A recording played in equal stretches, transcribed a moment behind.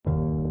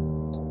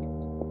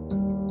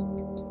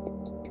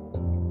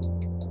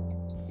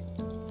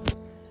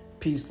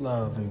Peace,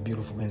 love, and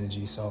beautiful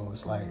energy. So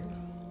it's like,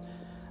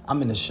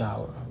 I'm in the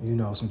shower. You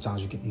know,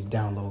 sometimes you get these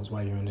downloads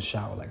while you're in the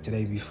shower. Like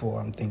today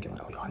before, I'm thinking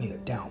like, oh, yo, I need a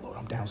download.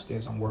 I'm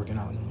downstairs, I'm working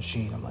out in the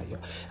machine. I'm like, yo,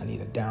 I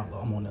need a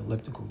download. I'm on the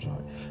elliptical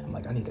joint. I'm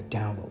like, I need a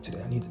download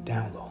today. I need a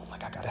download.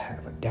 Like, I gotta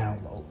have a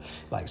download.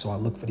 Like, so I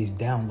look for these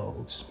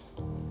downloads,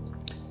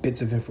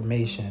 bits of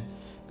information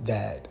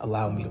that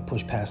allow me to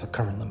push past a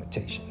current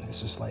limitation.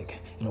 It's just like,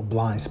 you know,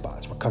 blind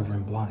spots,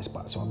 recovering blind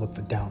spots. So I look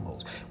for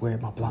downloads. Where are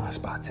my blind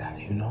spots at,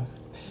 you know?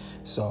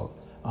 So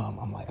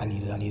I'm like, I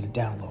need a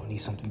download. I need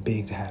something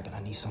big to happen.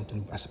 I need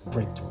something that's a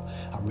breakthrough.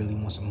 I really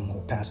want some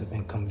more passive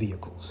income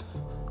vehicles.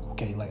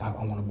 Okay, like I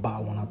want to buy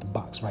one out the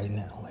box right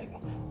now. Like,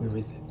 where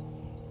is it?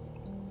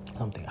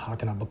 I'm thinking, how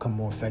can I become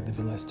more effective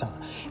in less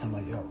time? And I'm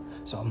like, yo.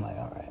 So I'm like,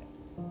 all right.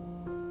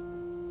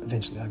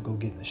 Eventually, I go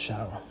get in the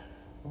shower.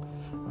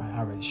 Right, I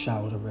already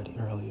showered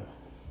earlier,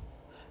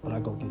 but I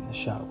go get in the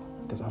shower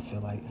because I feel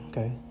like,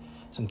 okay,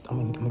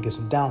 I'm gonna get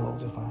some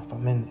downloads if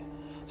I'm in there.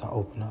 So I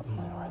open up. I'm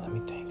like, all right, let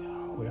me think.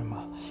 Where am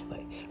I?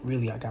 Like,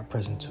 really, I got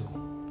present to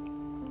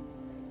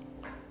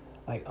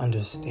like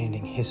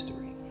understanding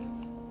history.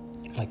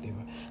 Like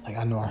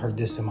I know I heard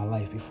this in my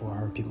life before. I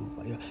heard people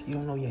like, you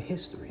don't know your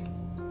history.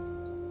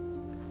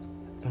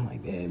 I'm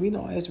like, yeah, we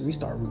know history. We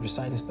start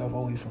reciting stuff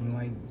all the way from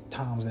like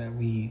times that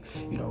we,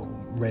 you know,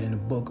 read in a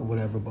book or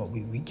whatever, but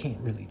we can't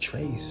really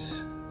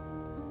trace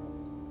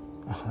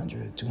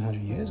 100,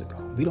 200 years ago.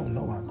 We don't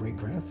know our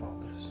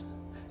great-grandfathers.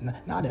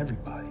 Not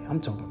everybody. I'm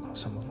talking about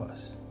some of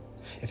us.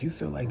 If you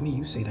feel like me,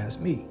 you say that's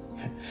me.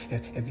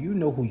 If you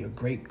know who your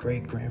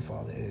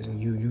great-great-grandfather is and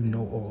you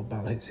know all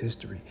about his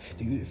history,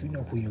 if you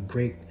know who your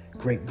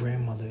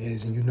great-grandmother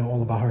is and you know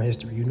all about her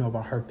history, you know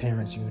about her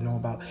parents, you know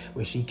about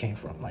where she came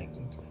from, like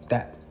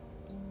that.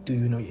 Do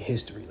you know your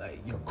history?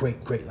 Like your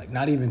great, like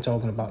not even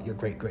talking about your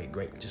great,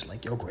 just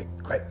like your great.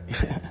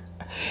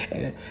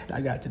 And I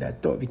got to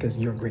that thought because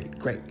you're great,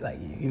 like,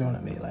 you know what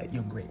I mean? Like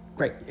you're great,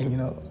 and you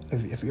know,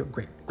 if you're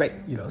great,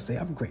 you know, say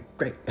I'm great.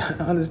 I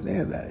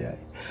understand that, yeah.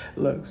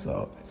 Look,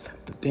 so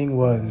the thing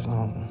was,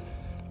 I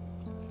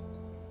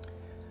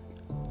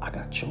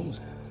got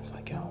chosen. It's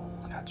like, yo,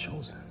 I got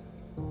chosen.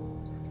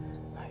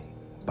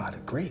 Like by the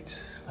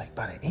greats, like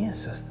by the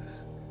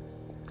ancestors.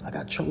 I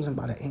got chosen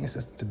by the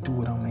ancestors to do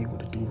what I'm able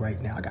to do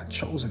right now. I got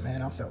chosen,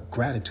 man. I felt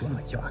gratitude. I'm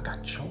like, yo, I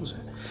got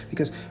chosen.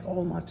 Because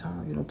all my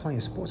time, you know, playing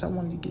sports, I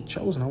wanted to get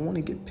chosen. I want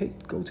to get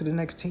picked to go to the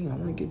next team. I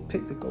want to get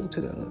picked to go to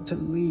the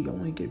league. I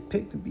want to get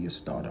picked to be a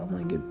starter. I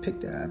want to get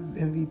picked to have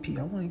MVP.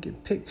 I want to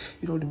get picked,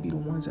 you know, to be the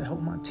ones that help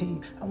my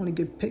team. I want to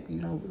get picked,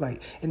 you know,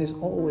 like, and it's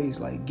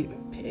always like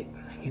getting picked,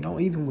 you know,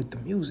 even with the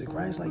music,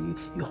 right? It's like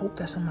you hope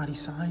that somebody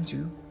signs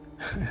you.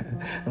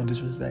 No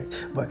disrespect,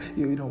 but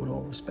you know, with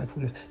all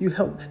respectfulness, you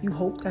hope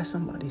that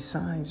somebody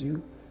signs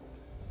you,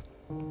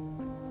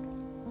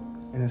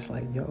 and it's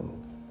like, yo,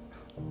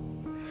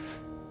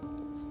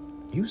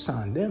 you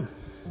signed them.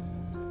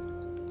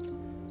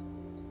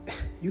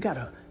 You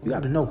gotta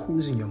know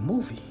who's in your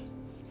movie.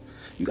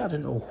 You gotta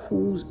know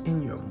who's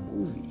in your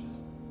movie.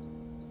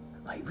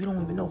 Like, we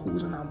don't even know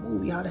who's in our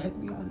movie. How the heck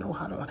we don't know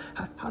how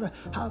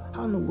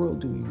in the world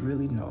do we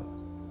really know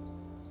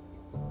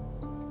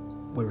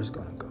where it's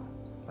gonna go?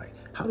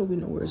 How do we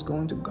know where it's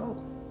going to go?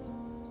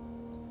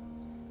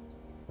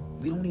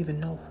 We don't even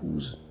know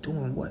who's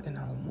doing what in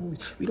our movies.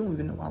 We don't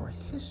even know our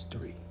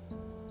history.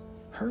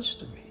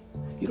 Herstory.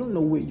 You don't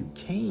know where you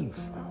came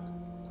from.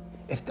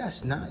 If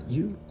that's not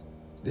you,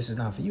 this is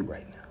not for you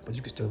right now. But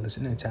you can still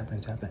listen and tap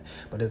in.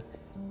 But if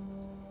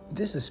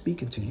this is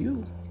speaking to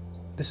you,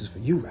 this is for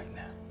you right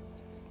now.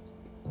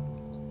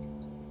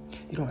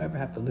 You don't ever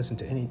have to listen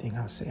to anything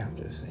I say. I'm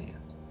just saying.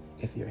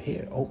 If you're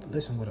here,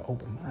 listen with an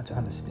open mind to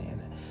understand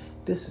that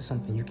this is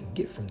something you can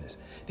get from this.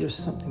 There's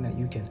something that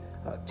you can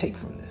take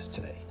from this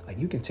today. Like,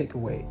 you can take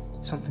away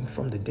something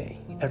from the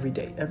day. Every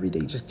day,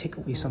 just take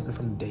away something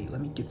from the day.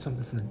 Let me get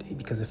something from the day,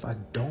 because if I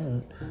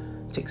don't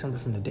take something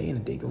from the day and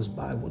the day goes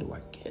by, what do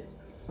I get?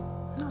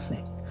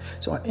 Nothing.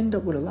 So I end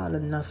up with a lot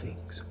of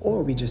nothings.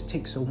 Or we just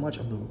take so much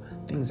of the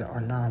things that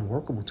are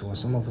non-workable to us.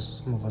 Some of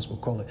us will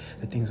call it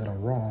the things that are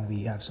wrong.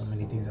 We have so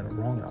many things that are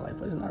wrong in our life,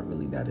 but it's not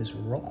really that it's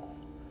wrong.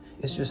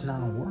 It's just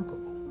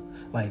non-workable.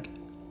 Like,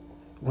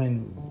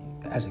 when,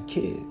 as a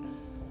kid,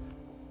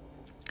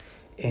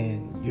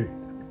 and you're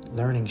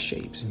learning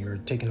shapes, and you're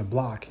taking a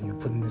block, and you're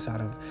putting this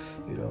out of,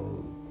 you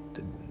know,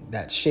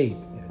 that shape.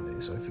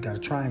 So if you got a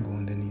triangle,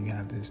 and then you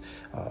have this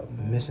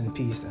missing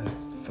piece that's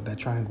for that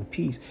triangle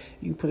piece,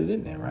 you put it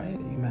in there, right?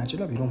 You match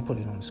it up. You don't put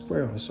it on a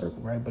square or a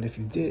circle, right? But if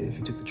you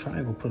took the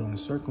triangle, put it on a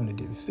circle, and it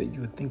didn't fit, you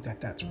would think that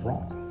that's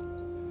wrong.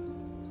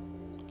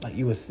 Like,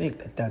 you would think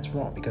that that's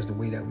wrong because the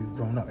way that we've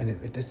grown up. And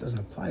if this doesn't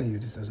apply to you,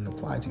 this doesn't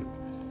apply to you.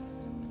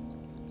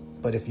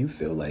 But if you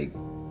feel like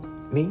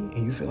me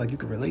and you feel like you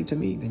can relate to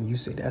me, then you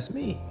say, that's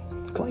me.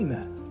 Claim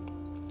that.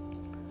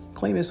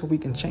 Claim it so we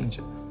can change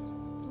it.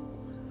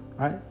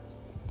 Right?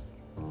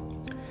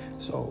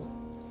 So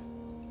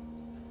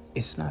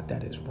it's not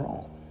that it's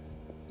wrong.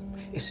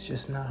 It's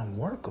just not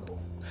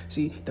workable.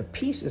 See, the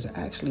peace is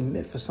actually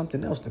meant for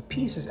something else. The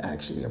peace is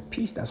actually a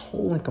peace that's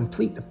whole and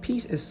complete. The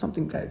peace is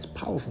something that's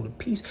powerful. The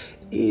peace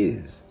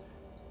is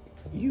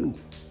you.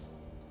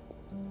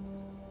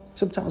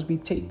 Sometimes we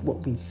take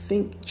what we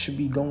think should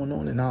be going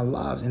on in our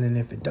lives, and then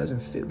if it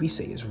doesn't fit, we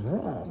say it's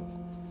wrong.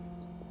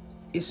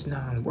 It's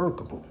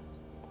non-workable.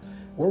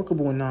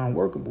 Workable and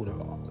non-workable.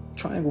 The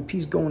triangle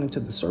piece going into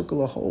the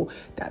circular hole,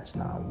 that's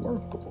not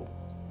workable.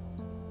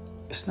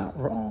 It's not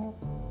wrong.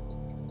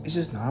 It's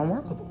just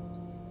non-workable.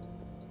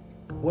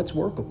 What's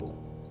workable?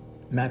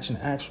 Matching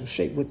the actual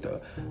shape with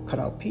the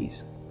cutout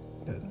piece.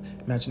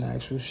 Matching the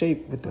actual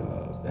shape with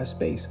that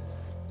space.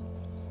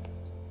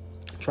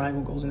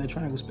 Triangle goes in that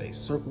triangle space.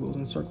 Circle goes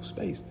in circle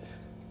space.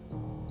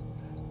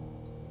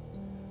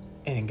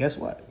 And then guess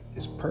what?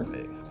 It's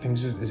perfect.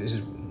 Things just,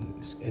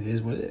 it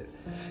is what it is.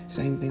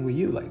 Same thing with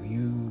you. Like,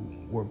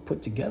 you were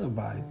put together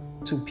by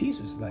two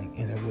pieces. Like,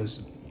 and it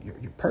was,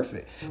 you're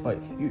perfect. But,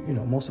 you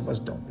know, most of us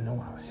don't know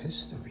our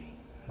history.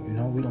 You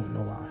know, we don't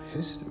know our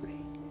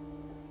history.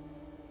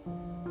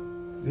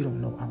 We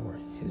don't know our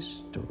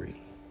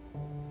history.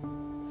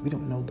 We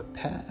don't know the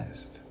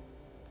past.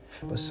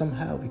 But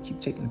somehow we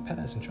keep taking the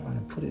past and trying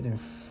to put it in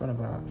front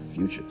of our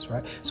futures,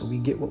 right? So we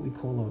get what we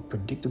call a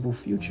predictable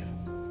future.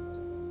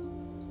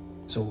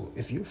 So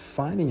if you're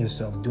finding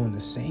yourself doing the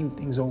same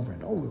things over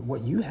and over,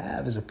 what you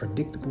have is a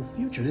predictable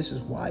future. This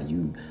is why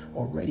you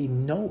already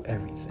know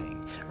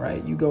everything,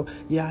 right? You go,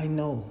 yeah, I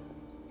know.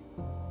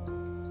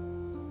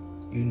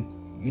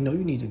 You know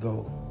you need to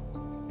go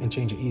and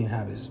change your eating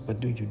habits, but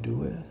do you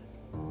do it?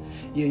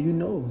 Yeah, you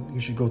know you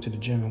should go to the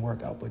gym and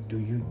work out, but do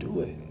you do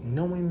it?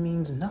 Knowing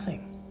means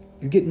nothing.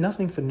 You get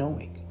nothing for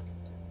knowing.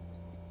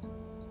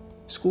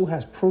 School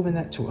has proven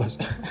that to us.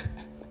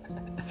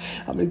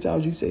 How many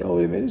times you say, oh,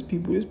 man,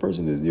 this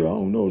person is, I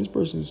don't know, this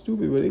person is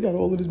stupid, but they got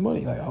all of this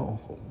money. Like, oh,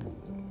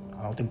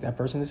 I don't think that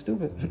person is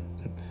stupid.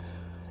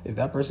 If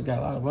that person got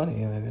a lot of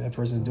money and that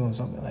person is doing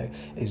something, like,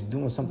 it's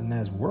doing something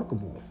that's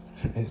workable.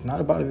 It's not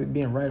about it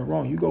being right or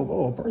wrong. You go,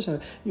 oh, a person,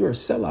 you're a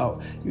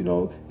sellout. You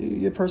know,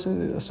 your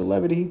person, a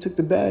celebrity, he took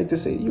the bag to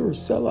say you're a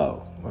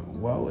sellout.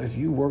 Well, if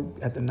you work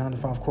at the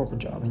 9-to-5 corporate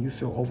job and you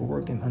feel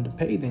overworked and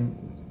underpaid, then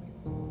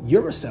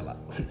you're a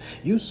sellout.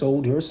 You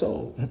sold your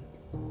soul.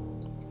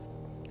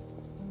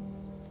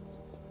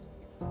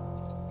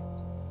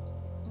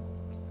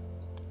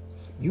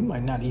 You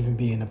might not even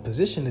be in a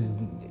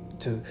position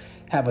to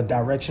have a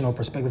direction or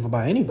perspective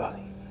about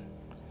anybody.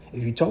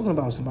 If you're talking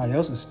about somebody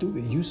else is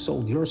stupid, you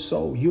sold your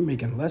soul. You're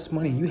making less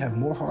money. You have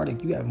more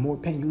heartache. You have more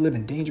pain. You live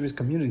in dangerous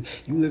community.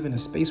 You live in a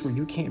space where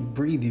you can't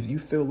breathe. If you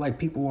feel like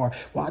people are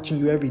watching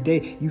you every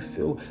day, you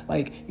feel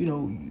like,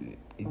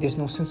 there's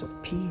no sense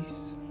of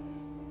peace.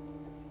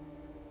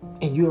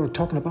 And you're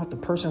talking about the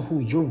person who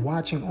you're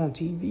watching on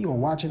TV or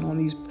watching on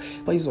these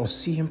places or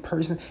see in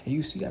person, and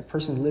you see that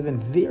person living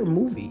their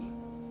movie,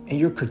 and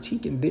you're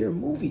critiquing their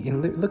movie,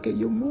 and look at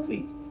your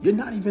movie. You're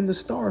not even the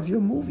star of your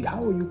movie.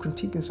 How are you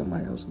critiquing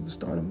somebody else who's the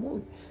star of the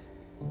movie?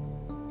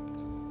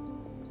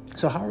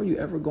 So how are you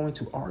ever going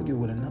to argue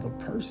with another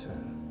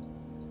person?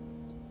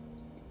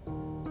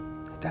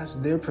 That's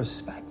their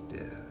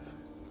perspective.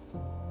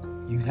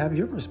 You have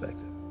your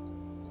perspective.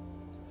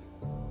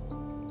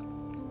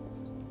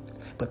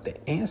 But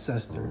the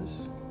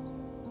ancestors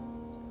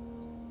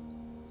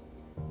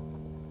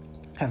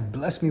have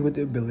blessed me with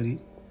the ability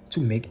to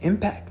make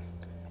impact.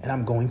 And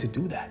I'm going to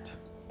do that.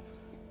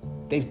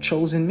 They've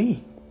chosen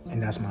me,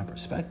 and that's my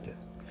perspective.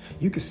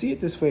 You can see it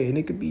this way, and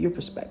it could be your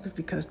perspective,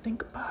 because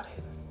think about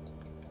it.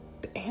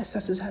 The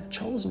ancestors have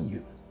chosen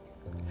you.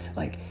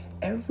 Like,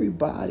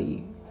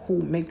 everybody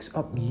who makes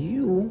up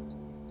you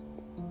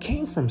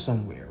came from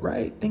somewhere,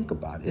 right? Think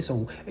about it.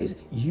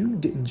 You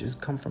didn't just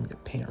come from your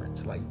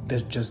parents. Like,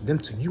 there's just them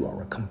two. You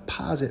are a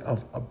composite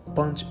of a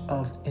bunch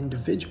of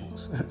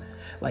individuals.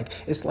 Like,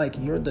 it's like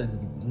you're the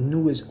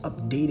newest,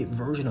 updated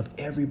version of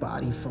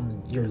everybody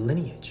from your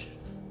lineage.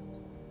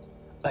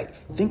 Like,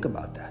 think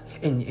about that,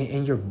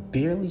 and you're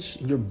barely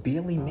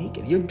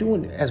making it. You're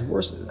doing as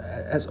worse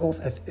as off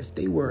if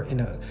they were in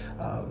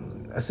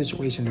a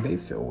situation that they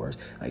feel worse.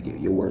 Like,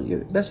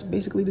 that's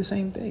basically the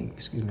same thing.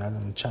 Excuse me, I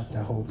done chopped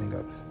that whole thing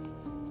up.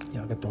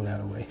 Y'all can throw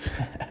that away.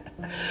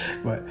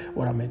 But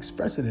what I'm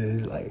expressing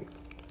is, like,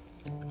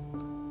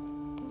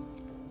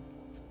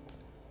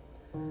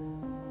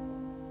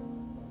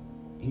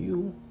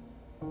 you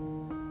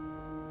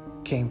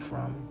came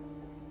from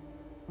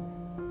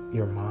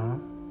your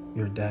mom,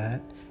 your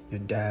dad,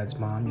 your dad's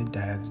mom, your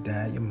dad's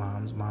dad, your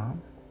mom's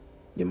mom,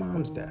 your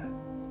mom's dad.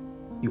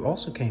 You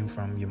also came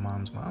from your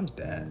mom's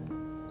dad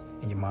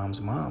and your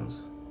mom's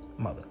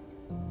mother.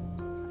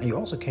 And you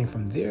also came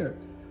from their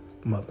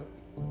mother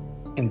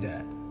and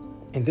dad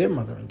and their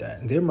mother and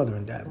dad and their mother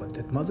and dad. But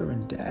the mother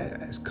and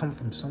dad has come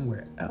from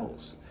somewhere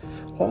else.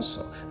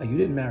 Also, like, you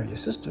didn't marry your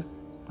sister.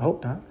 I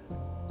hope not.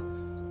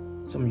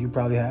 Some of you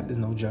probably have. There's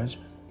no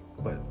judgment.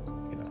 But,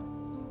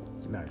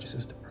 you married your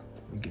sister, bro.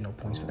 You get no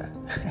points for that.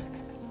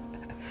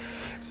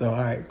 So,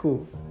 all right,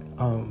 cool.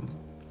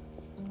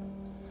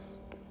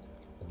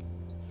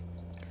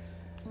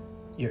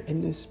 you're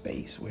in this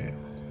space where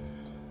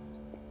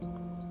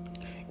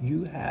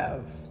you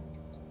have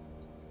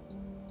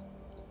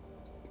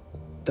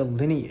the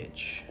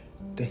lineage,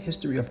 the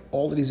history of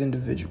all of these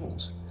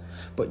individuals,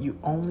 but you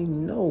only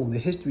know the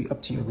history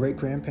up to your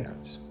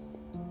great-grandparents.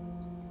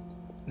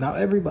 Not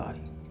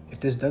everybody. If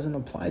this doesn't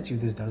apply to you,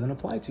 this doesn't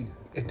apply to you.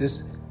 If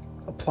this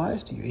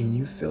applies to you and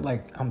you feel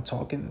like I'm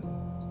talking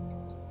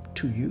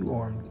to you,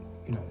 or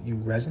you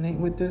resonate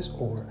with this,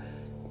 or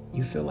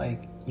you feel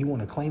like you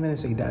want to claim it and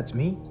say that's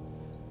me,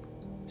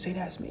 say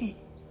that's me.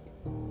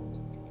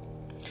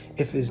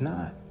 If it's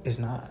not, it's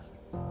not.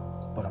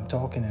 But I'm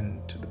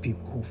talking to the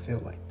people who feel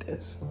like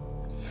this,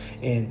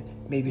 and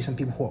maybe some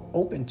people who are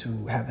open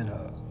to having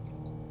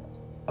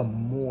a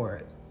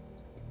more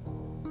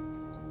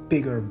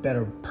bigger,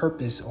 better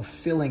purpose or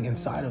feeling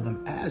inside of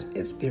them, as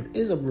if there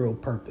is a real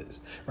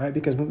purpose, right?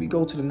 Because when we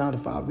go to the 9 to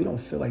 5, we don't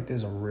feel like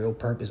there's a real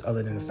purpose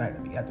other than the fact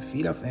that we have to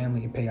feed our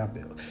family and pay our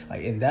bills.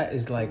 Like, and that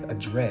is like a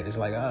dread. It's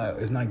like,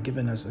 it's not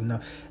giving us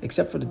enough,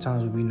 except for the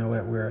times when we know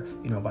that we're,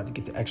 about to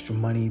get the extra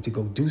money to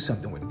go do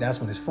something with it. That's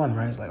when it's fun,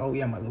 right? It's like, oh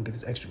yeah, I'm about to go get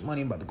this extra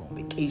money. I'm about to go on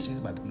vacation.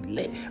 It's about to be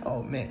lit.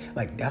 Oh man,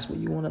 like that's what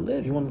you want to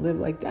live. You want to live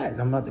like that.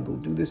 I'm about to go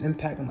do this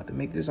impact. I'm about to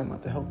make this. I'm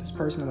about to help this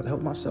person. I'm about to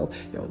help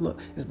myself. Yo, look,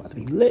 it's about to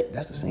be lit.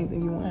 That's the same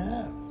thing you want to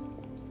have.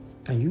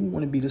 And you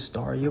want to be the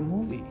star of your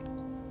movie.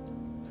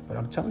 But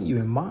I'm telling you,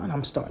 in mine,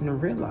 I'm starting to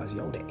realize,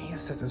 the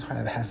ancestors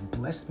have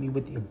blessed me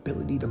with the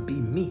ability to be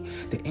me.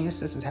 The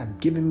ancestors have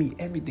given me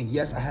everything.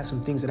 Yes, I have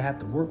some things that I have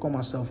to work on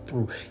myself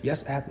through.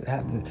 Yes, I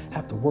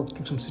have to work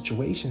through some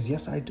situations.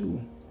 Yes, I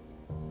do.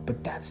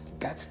 But that's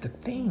the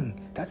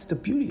thing. That's the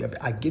beauty of it.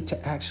 I get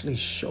to actually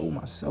show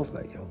myself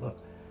like, look,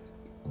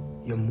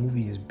 your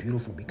movie is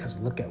beautiful because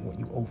look at what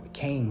you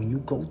overcame. When you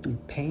go through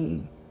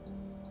pain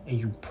and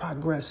you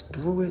progress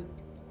through it,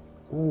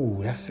 ooh,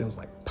 that feels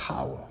like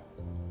power.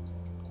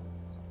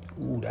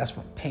 Ooh, that's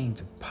from pain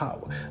to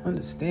power.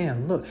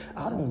 Understand, look,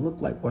 I don't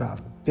look like what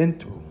I've been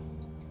through.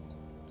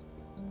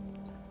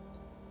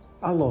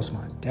 I lost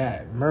my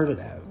dad, murdered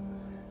at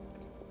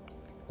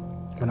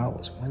when I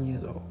was 1 year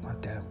old. My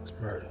dad was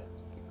murdered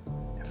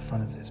in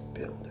front of this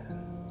building.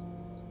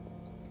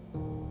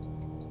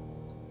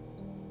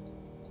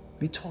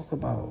 We talk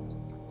about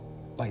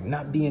like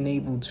not being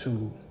able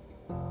to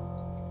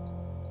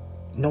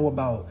know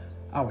about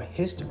our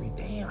history.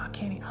 Damn, I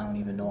don't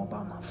even know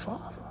about my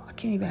father. I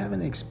can't even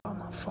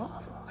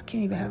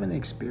have an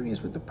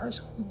experience with the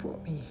person who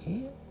brought me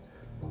here.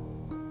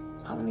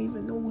 I don't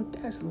even know what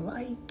that's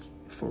like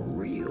for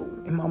real.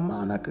 In my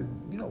mind, I could,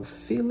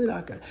 feel it.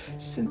 I could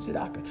sense it.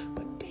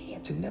 But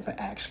damn, to never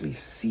actually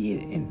see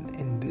it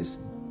in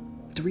this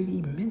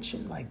 3D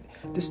dimension, like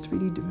this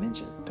 3D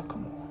dimension.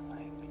 Come on,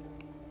 like.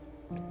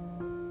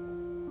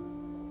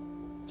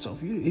 So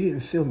if you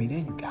didn't feel me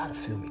then, you gotta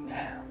feel me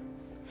now.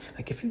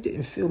 Like if you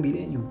didn't feel me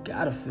then, you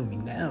gotta feel me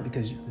now,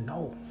 because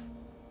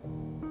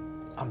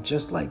I'm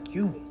just like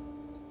you.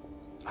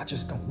 I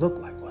just don't look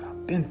like what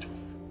I've been through.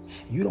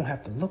 You don't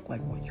have to look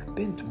like what you've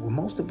been through.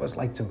 Most of us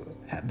like to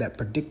have that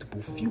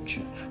predictable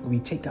future where we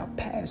take our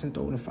past and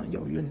throw it in front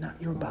of you're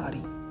not your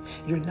body.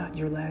 You're not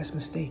your last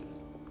mistake.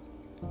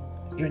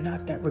 You're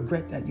not that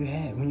regret that you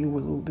had when you were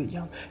a little bit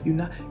young. You're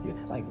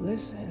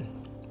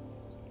listen.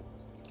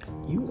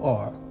 You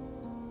are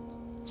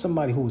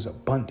somebody who is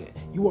abundant.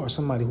 You are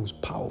somebody who's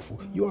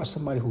powerful. You are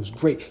somebody who's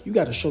great. You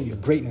got to show your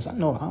greatness. I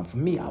know for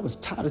me, I was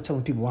tired of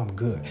telling people I'm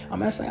good. I'm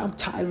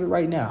tired of it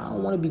right now. I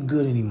don't want to be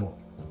good anymore.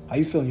 How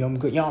you feeling? Yo, I'm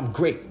good. Yo, I'm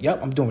great.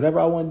 Yep, I'm doing whatever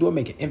I want to do. I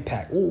make an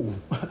impact. Ooh.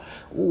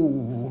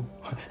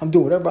 I'm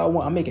doing whatever I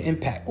want. I make an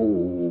impact.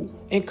 Ooh.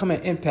 Income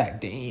and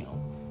impact. Damn.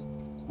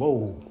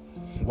 Whoa.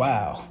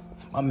 Wow.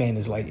 My man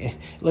is like,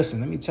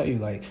 listen, let me tell you,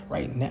 like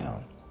right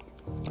now,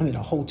 I'm in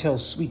a hotel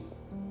suite.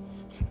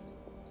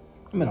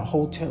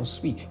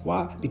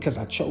 Why? Because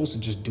I chose to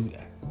just do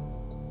that.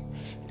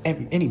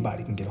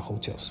 Anybody can get a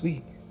hotel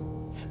suite.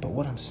 But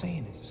what I'm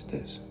saying is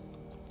this.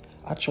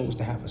 I chose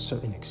to have a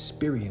certain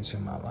experience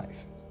in my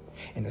life.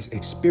 And this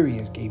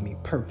experience gave me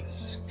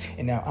purpose.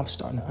 And now I'm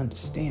starting to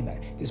understand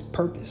that this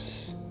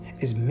purpose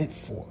is meant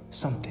for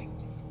something.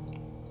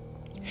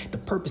 The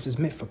purpose is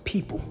meant for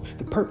people.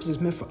 The purpose is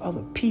meant for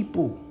other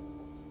people.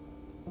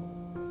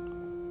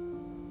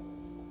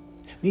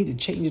 We need to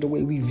change the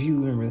way we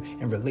view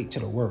and relate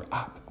to the word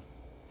op.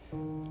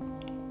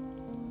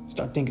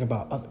 Start thinking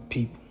about other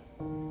people.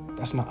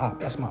 That's my op.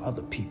 That's my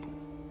other people.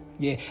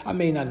 Yeah, I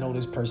may not know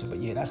this person, but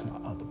yeah, that's my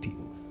other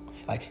people.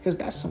 Like, because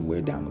that's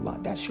somewhere down the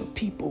line. That's your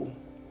people.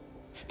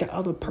 That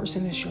other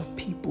person is your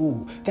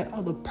people. That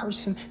other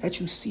person that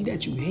you see,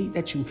 that you hate,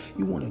 that you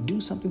want to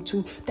do something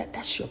to,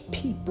 that's your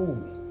people.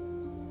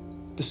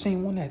 The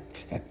same one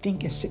that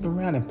think and sit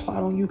around and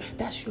plot on you,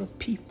 that's your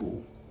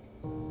people.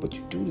 But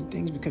you do the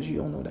things because you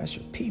don't know that's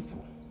your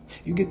people.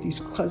 You get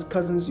these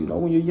cousins,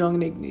 when you're young,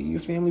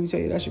 your family will tell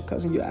you that's your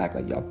cousin. You act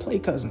like y'all play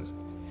cousins.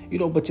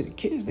 But to the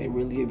kids, they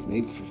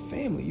for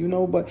family,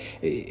 but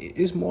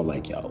it's more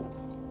like,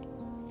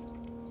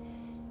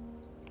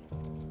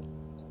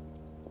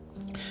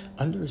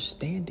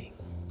 understanding.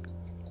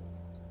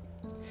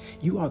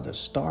 You are the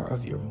star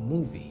of your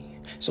movie.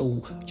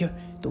 So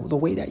the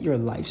way that your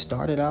life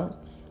started out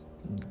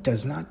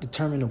does not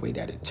determine the way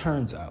that it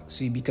turns out.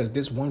 See, because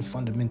there's one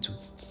fundamental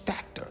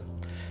factor.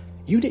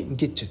 You didn't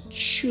get to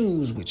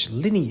choose which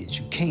lineage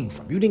you came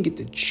from. You didn't get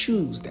to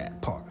choose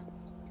that part.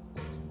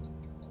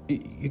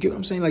 You get what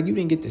I'm saying? Like, you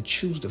didn't get to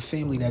choose the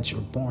family that you're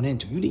born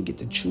into. You didn't get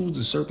to choose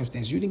the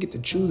circumstances. You didn't get to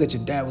choose that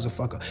your dad was a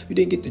fucker. You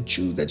didn't get to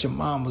choose that your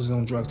mom was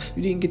on drugs.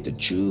 You didn't get to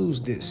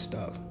choose this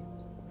stuff.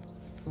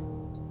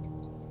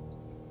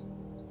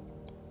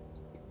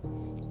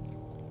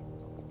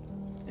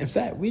 In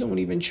fact, we don't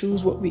even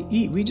choose what we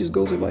eat. We just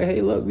go to like,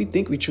 hey, look, we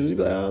think we choose. We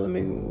be like, oh,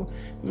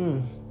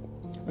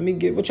 let me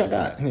get what y'all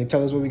got. And they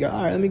tell us what we got.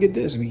 All right, let me get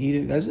this. We eat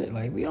it. That's it.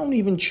 Like, we don't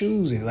even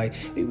choose it. Like,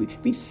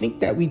 we think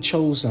that we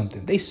chose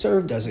something. They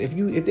served us. If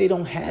they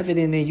don't have it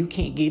in there, you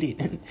can't get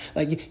it.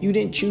 Like, you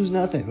didn't choose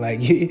nothing. Like,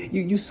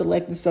 you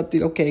selected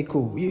something. Okay,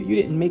 cool. You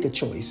didn't make a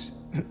choice.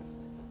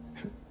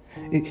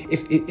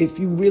 If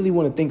you really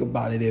want to think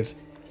about it,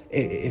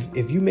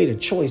 if you made a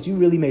choice, you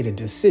really made a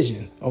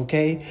decision,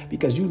 okay?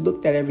 Because you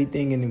looked at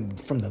everything and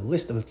from the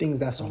list of the things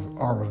that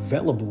are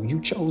available,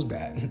 you chose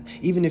that.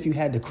 Even if you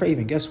had the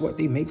craving, guess what?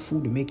 They make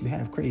food to make you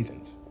have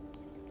cravings.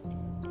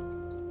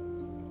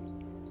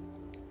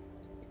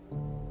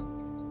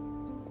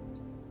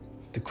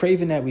 The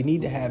craving that we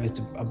need to have is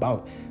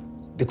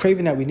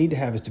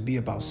to be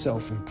about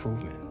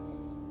self-improvement.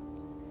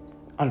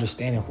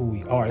 Understanding who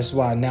we are. That's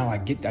why now I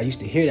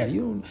used to hear that.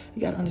 You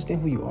got to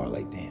understand who you are.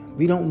 Like, damn,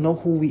 we don't know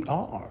who we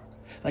are.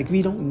 Like,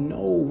 we don't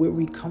know where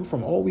we come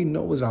from. All we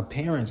know is our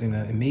parents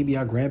and maybe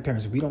our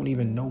grandparents. We don't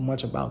even know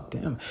much about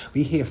them.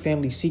 We hear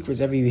family secrets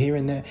every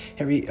now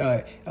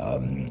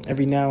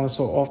and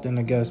so often,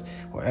 I guess,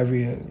 or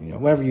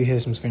whenever you hear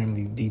some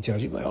family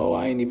details, you're like, oh,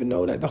 I didn't even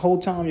know that. The whole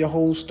time, your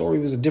whole story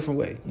was a different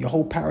way. Your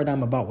whole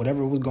paradigm about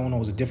whatever was going on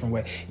was a different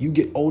way. You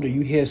get older,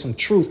 you hear some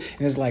truth,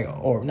 and it's like,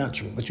 or not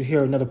truth, but you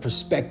hear another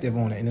perspective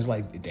on it, and it's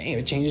like, damn,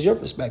 it changes your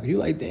perspective. You're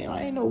like, damn, I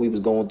didn't know we was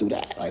going through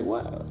that. Like,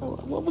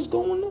 what was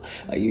going on?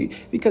 Like,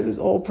 because it's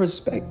all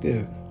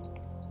perspective.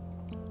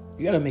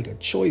 You got to make a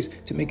choice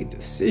to make a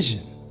decision.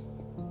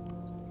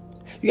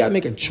 You got to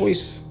make a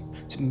choice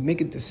to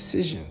make a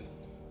decision.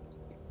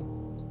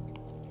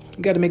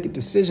 You got to make a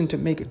decision to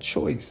make a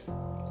choice.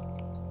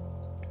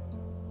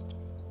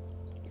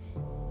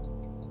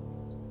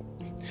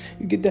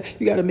 You get that?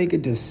 You got to make a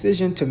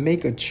decision to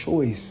make a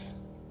choice.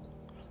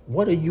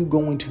 What are you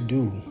going to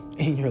do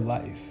in your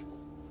life?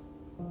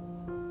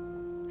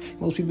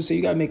 Most people say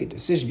you got to make a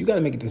decision. You got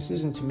to make a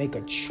decision to make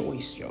a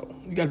choice, yo.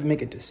 You got to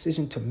make a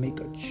decision to make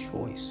a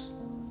choice.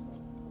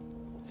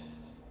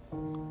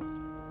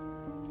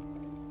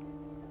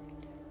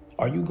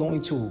 Are you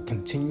going to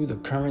continue the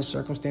current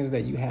circumstances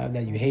that you have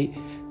that you hate?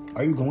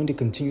 Are you going to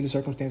continue the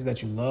circumstances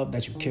that you love,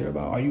 that you care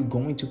about? Are you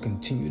going to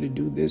continue to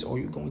do this? Or are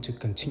you going to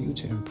continue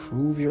to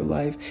improve your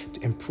life,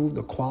 to improve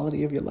the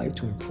quality of your life,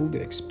 to improve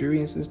the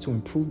experiences, to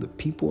improve the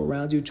people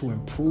around you, to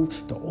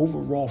improve the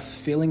overall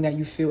feeling that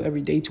you feel every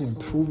day, to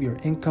improve your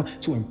income,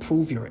 to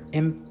improve your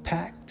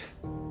impact?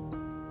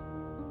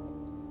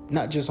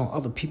 Not just on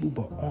other people,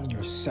 but on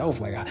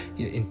yourself. Like,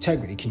 your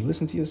integrity. Can you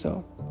listen to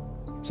yourself?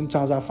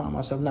 Sometimes I find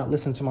myself not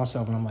listening to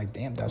myself, and I'm like,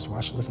 damn, that's why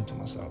I should listen to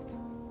myself.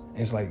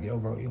 It's like, yo,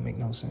 bro, you make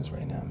no sense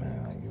right now,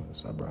 man. Like, yo,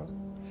 what's up, bro?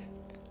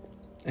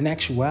 In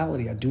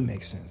actuality, I do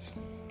make sense.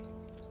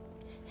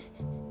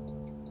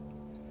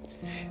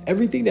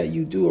 Everything that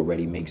you do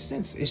already makes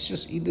sense. It's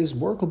just either it's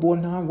workable or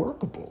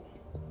non-workable.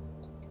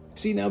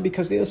 See, now,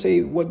 because they'll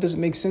say what doesn't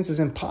make sense is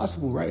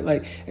impossible, right?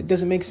 Like, it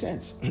doesn't make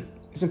sense.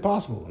 It's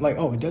impossible. Like,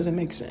 oh, it doesn't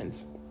make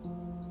sense.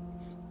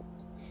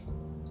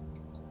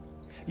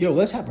 Yo,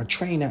 let's have a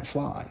train that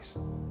flies.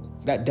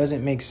 That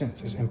doesn't make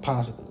sense. It's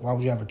impossible. Why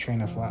would you have a train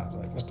that flies?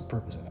 Like, what's the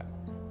purpose of that?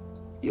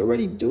 You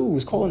already do.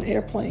 It's called an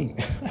airplane.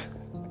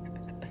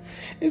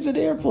 It's an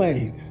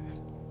airplane.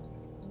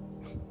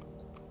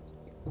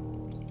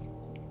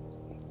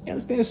 You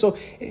understand? So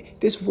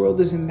this world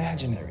is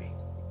imaginary.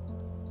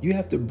 You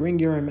have to bring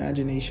your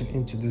imagination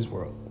into this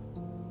world.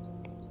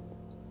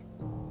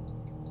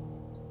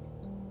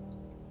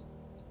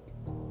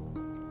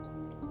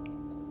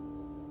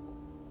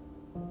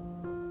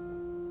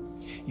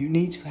 You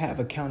need to have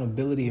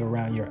accountability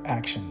around your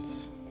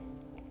actions.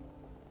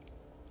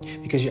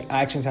 Because your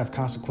actions have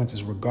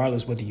consequences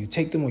regardless whether you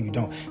take them or you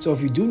don't. So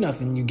if you do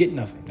nothing, you get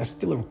nothing. That's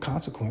still a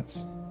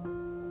consequence.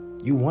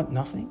 You want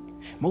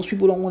nothing? Most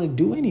people don't want to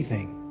do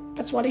anything.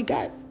 That's why they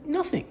got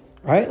nothing,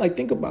 right? Like,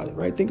 think about it,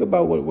 right? Think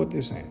about what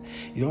they're saying.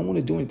 You don't want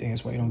to do anything.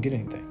 That's why you don't get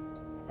anything,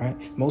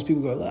 right? Most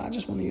people go, I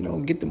just want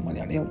to, get the money.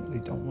 They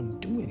don't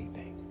want to do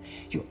anything.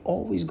 You're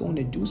always going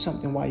to do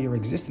something while you're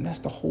existing. That's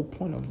the whole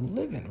point of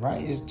living,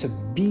 right? Is to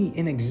be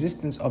in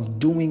existence of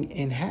doing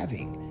and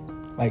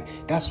having. Like,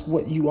 that's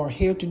what you are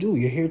here to do.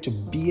 You're here to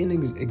be in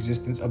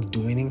existence of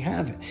doing and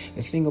having.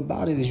 The thing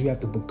about it is you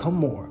have to become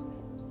more.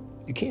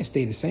 You can't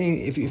stay the same.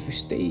 If you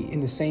stay in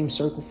the same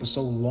circle for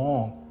so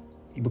long,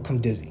 you become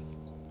dizzy.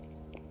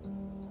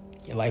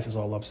 Your life is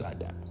all upside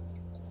down.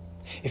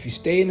 If you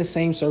stay in the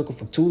same circle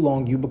for too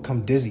long, you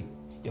become dizzy.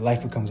 Your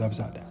life becomes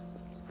upside down.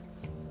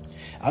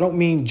 I don't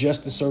mean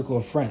just the circle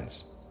of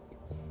friends.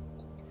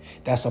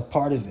 That's a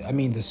part of it. I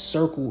mean the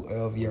circle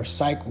of your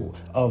cycle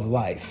of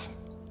life.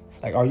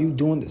 Like, are you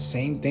doing the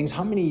same things?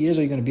 How many years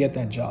are you going to be at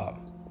that job?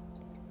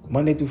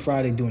 Monday through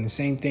Friday doing the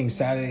same thing.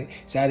 Saturday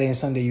and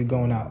Sunday you're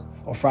going out.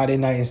 Or Friday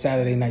night and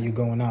Saturday night you're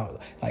going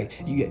out. Like,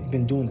 you've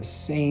been doing the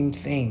same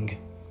thing.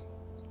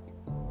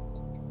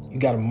 You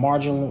got a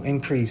marginal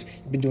increase.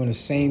 You've been doing the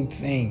same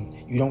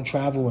thing. You don't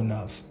travel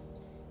enough.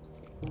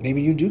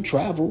 Maybe you do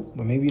travel,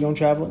 but maybe you don't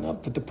travel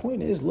enough. But the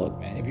point is, look,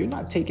 man, if you're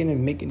not taking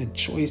and making a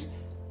choice,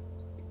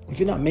 if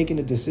you're not making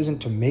a decision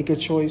to make a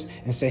choice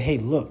and say, hey,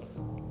 look,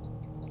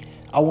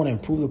 I want to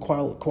improve the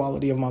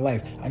quality of my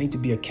life. I need to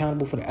be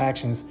accountable for the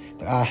actions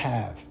that I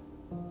have,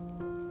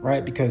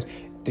 right? Because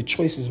the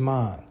choice is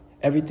mine.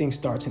 Everything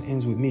starts and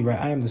ends with me, right?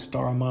 I am the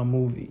star of my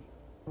movie.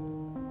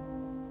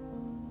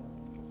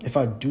 If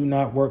I do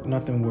not work,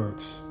 nothing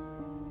works.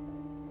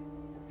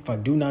 If I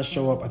do not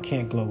show up, I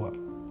can't glow up.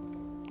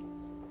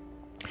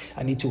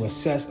 I need to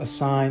assess,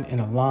 assign,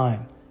 and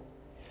align.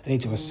 I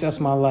need to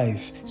assess my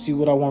life, see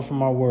what I want from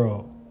my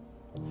world,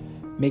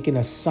 make an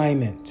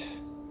assignment.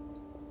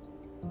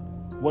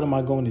 What am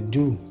I going to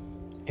do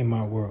in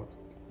my world?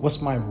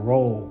 What's my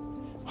role?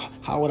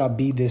 How would I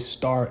be this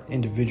star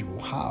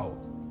individual? How?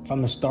 If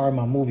I'm the star of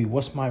my movie,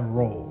 what's my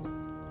role?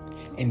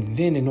 And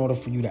then in order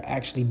for you to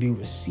actually be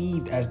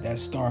received as that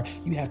star,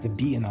 you have to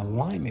be in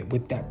alignment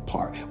with that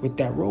part, with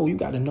that role. You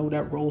got to know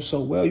that role so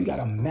well. You got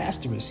to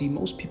master it. See,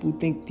 most people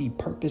think the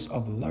purpose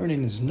of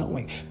learning is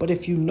knowing. But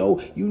if you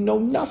know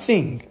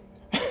nothing.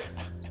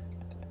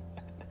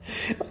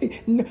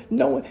 Like,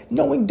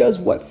 knowing does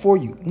what for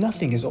you?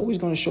 Nothing. Is always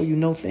going to show you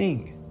no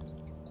thing.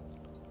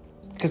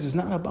 Because it's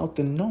not about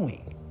the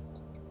knowing.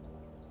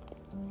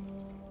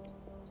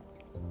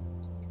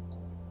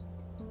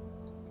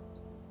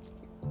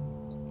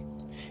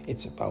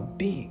 It's about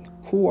being.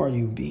 Who are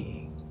you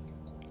being?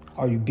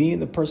 Are you being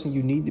the person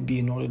you need to be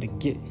in order to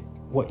get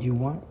what you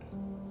want?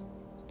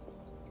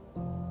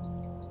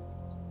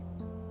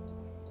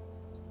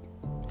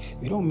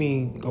 We don't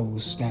mean go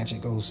snatch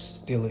it, go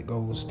steal it,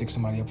 go stick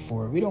somebody up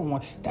for it. We don't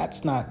want,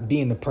 that's not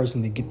being the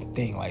person to get the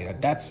thing. Like,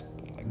 that's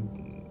like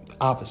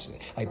opposite.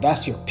 Like,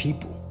 that's your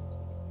people.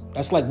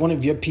 That's like one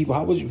of your people.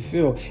 How would you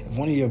feel if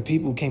one of your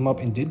people came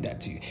up and did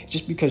that to you?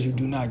 Just because you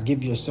do not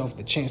give yourself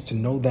the chance to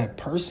know that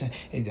person.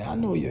 I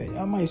know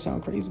I might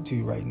sound crazy to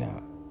you right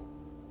now.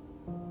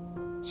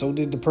 So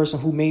did the person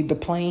who made the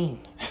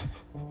plane.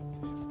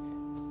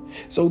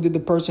 So did the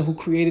person who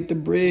created the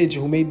bridge,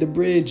 who made the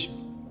bridge.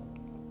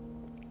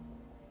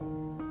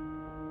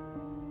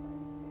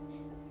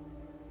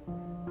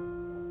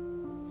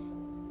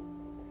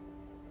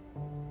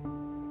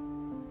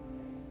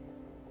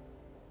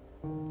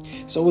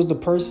 So is the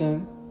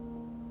person.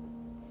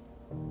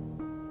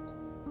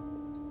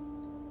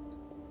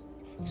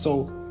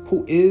 So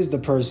who is the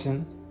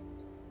person?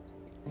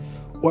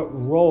 What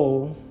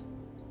role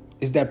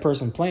is that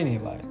person playing in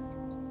your life?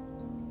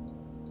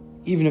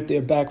 Even if they're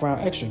a background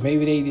extra.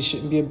 Maybe they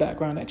shouldn't be a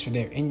background extra.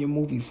 They're in your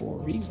movie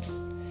for a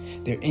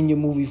reason. They're in your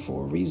movie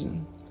for a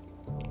reason.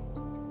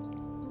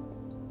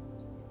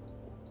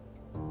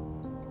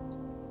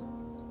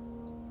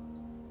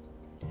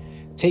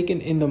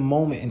 Taken in the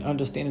moment and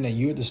understanding that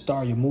you're the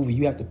star of your movie,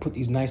 you have to put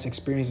these nice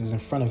experiences in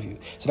front of you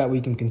so that we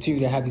can continue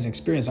to have these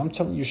experiences. I'm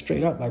telling you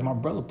straight up, like, my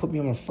brother put me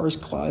on a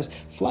first class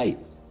flight.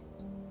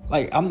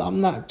 Like, I'm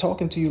not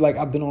talking to you like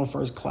I've been on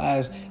first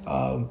class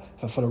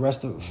for the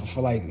rest of, for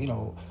like, you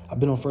know,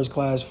 I've been on first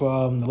class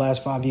for the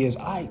last 5 years.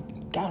 I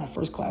got on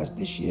first class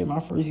this year,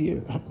 my first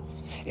year.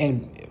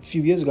 And a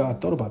few years ago, I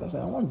thought about that. I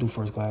said, I want to do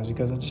first class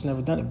because I just never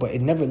done it. But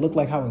it never looked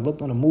like how it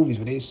looked on the movies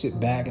where they sit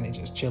back and they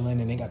just chilling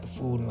and they got the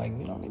food and, like,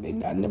 you know what I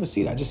mean? I never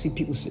see that. I just see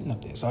people sitting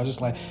up there. So I was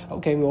just like,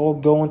 okay, we're all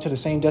going to the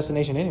same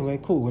destination anyway.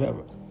 Cool,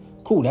 whatever.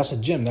 Cool, that's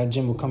a gym. That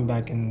gym will come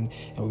back and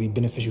will be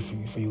beneficial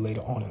for you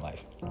later on in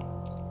life.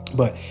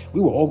 But we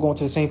were all going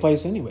to the same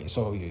place anyway.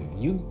 So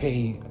you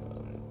paid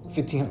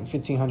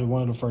 $1,500.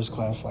 One of the first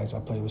class flights I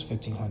played was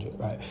 $1,500,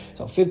 right?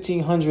 So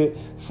 $1,500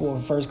 for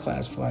a first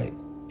class flight,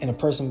 and a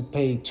person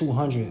paid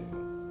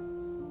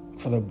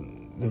 $200 for the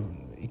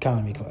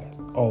economy class,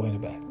 all in the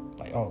back.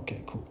 Like, oh,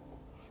 okay, cool.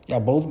 Y'all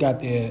both got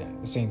there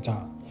at the same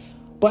time.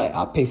 But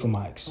I paid for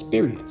my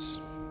experience.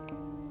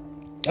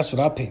 That's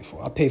what I paid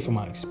for. I paid for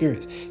my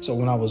experience. So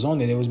when I was on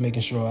there, they was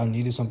making sure I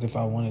needed something if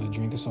I wanted to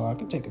drink it, so I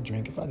could take a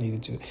drink if I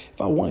needed to,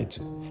 if I wanted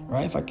to,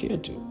 right? If I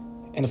cared to.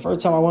 And the first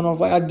time I went on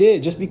flight, I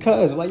did just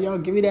because. Like, yo,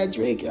 give me that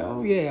drink,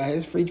 yo. Yeah,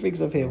 there's free drinks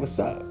up here. What's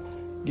up?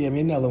 Give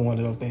me another one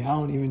of those things. I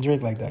don't even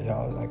drink like that,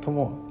 y'all. Like, come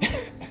on.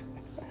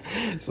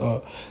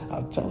 So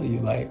I'm telling you,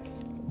 like,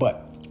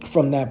 but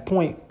from that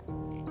point,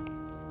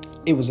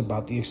 it was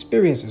about the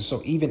experiences.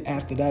 So even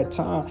after that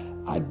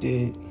time, I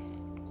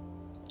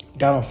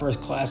got on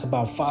first class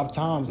about 5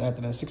 times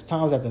after that, 6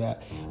 times after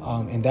that.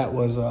 And that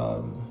was,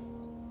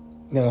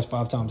 that's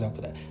 5 times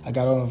after that. I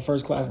got on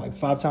first class like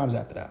 5 times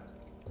after that.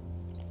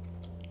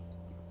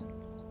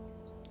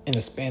 In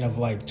a span of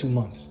like 2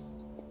 months.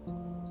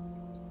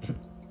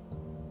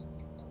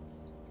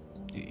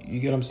 You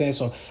get what I'm saying?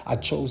 So I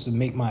chose to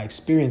make my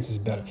experiences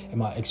better, and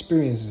my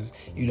experiences,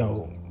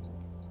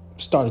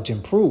 started to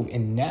improve.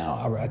 And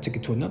now I took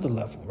it to another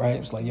level, right?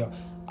 It's like, yo,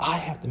 I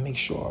have to make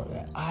sure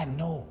that I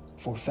know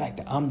for a fact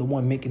that I'm the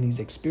one making these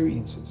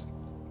experiences.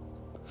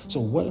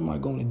 So what am I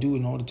going to do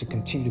in order to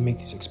continue to make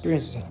these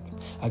experiences happen?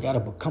 I got to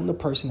become the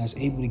person that's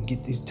able to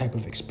get these type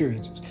of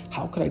experiences.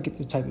 How could I get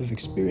this type of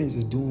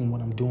experiences doing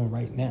what I'm doing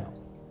right now?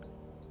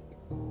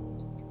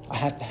 I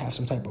have to have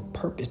some type of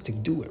purpose to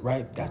do it,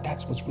 right?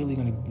 That's what's really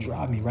going to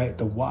drive me, right?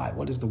 The why.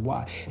 What is the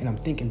why? And I'm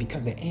thinking,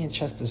 because the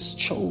ancestors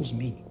chose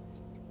me.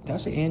 Did I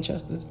say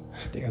ancestors?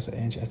 I think I said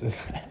ancestors.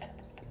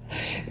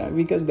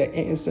 Because the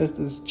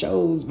ancestors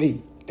chose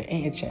me. The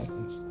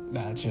ancestors.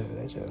 Nah, true.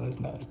 Let's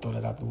throw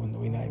that out the window.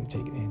 We're not even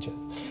taking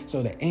ancestors.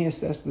 So the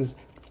ancestors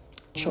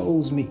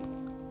chose me.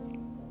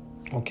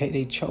 Okay,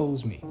 they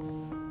chose me.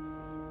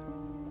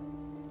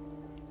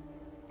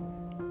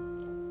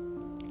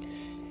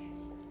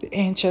 The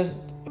ancestors.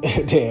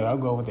 Damn, I'm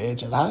going with the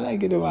ancestors. How did I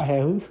get in my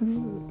head?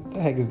 Who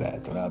the heck is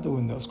that? Throw it out the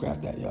window.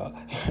 Scrap that, y'all.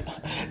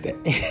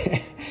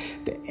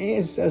 The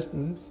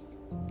ancestors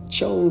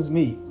chose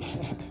me.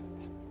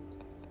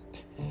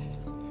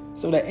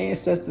 So the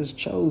ancestors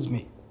chose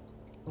me.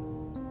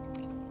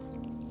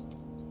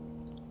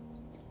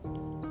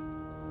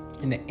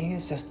 And the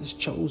ancestors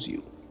chose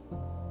you.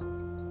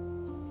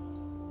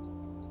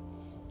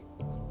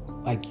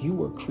 Like, you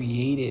were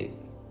created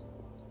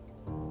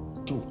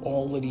through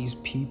all of these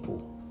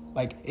people.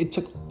 Like, it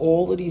took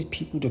all of these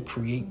people to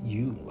create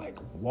you. Like,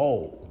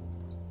 whoa.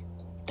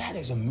 That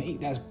is amazing.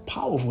 That's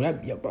powerful.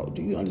 Bro,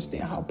 do you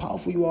understand how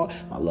powerful you are?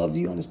 My love, do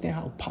you understand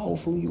how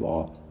powerful you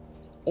are?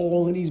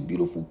 All of these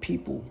beautiful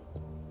people.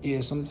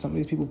 Yeah, some of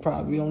these people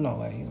probably don't know.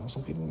 Like,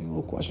 some people are a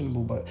little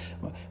questionable, but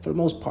for the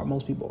most part,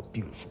 most people are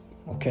beautiful.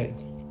 Okay?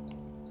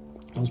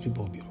 Most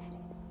people are beautiful.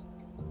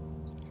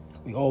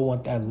 We all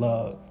want that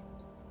love,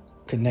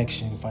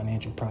 connection,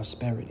 financial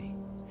prosperity.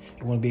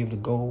 We want to be able to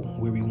go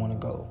where we want to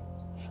go,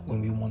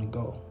 when we want to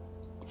go.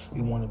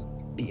 We want to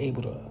be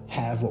able to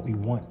have what we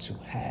want to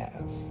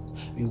have.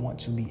 We want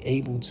to be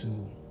able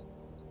to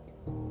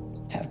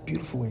have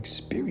beautiful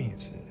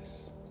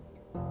experiences.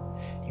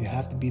 You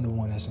have to be the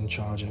one that's in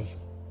charge of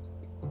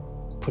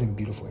putting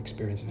beautiful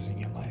experiences in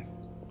your life.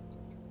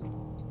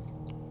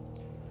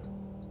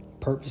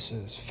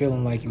 Purposes,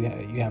 feeling like you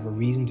have a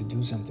reason to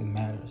do something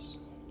matters.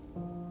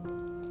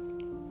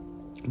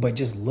 But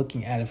just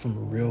looking at it from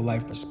a real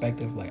life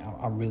perspective, like,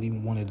 I really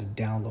wanted to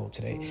download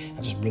today.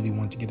 I just really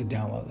wanted to get a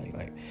download.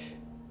 Like,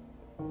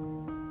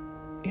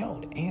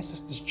 the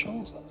ancestors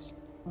chose us.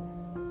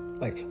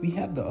 Like, we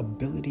have the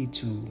ability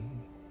to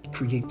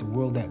create the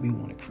world that we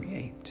want to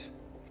create.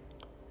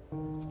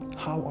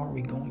 How are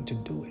we going to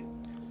do it?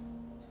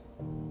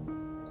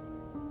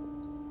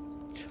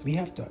 We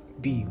have to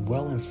be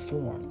well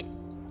informed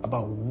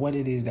about what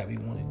it is that we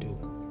want to do.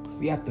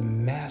 We have to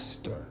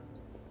master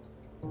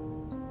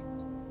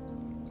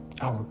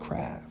our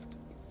craft.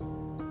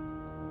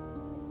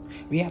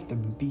 We have to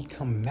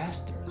become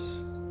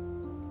masters.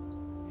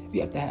 We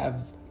have to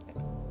have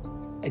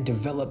a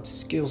developed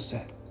skill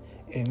set.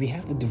 And we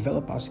have to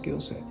develop our skill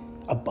set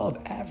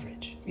above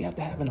average. We have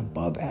to have an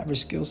above average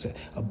skill set,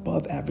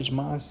 above average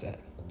mindset.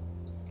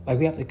 Like,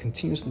 we have to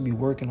continuously be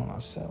working on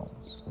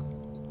ourselves.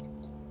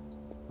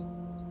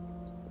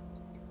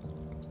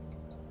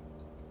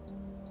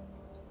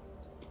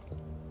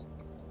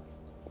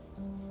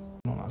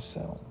 On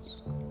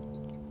ourselves.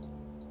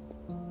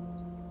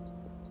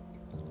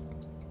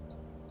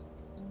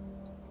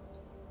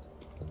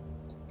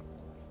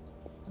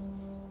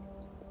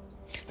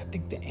 I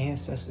think the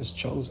ancestors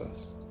chose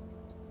us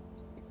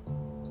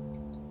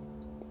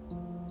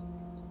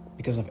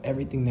because of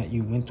everything that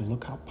you went through.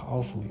 Look how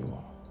powerful you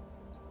are.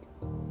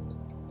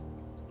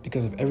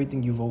 Because of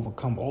everything you've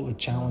overcome, all the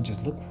challenges,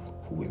 look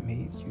who it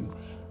made you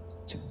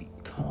to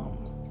become.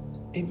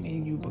 It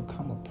made you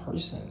become a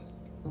person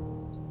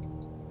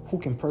who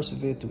can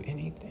persevere through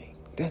anything.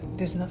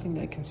 There's nothing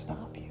that can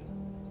stop you.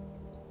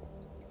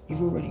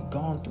 You've already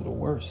gone through the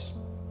worst.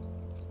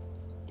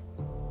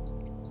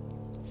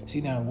 See,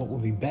 now what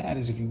would be bad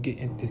is if you get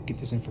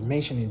this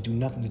information and do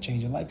nothing to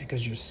change your life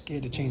because you're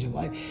scared to change your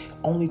life,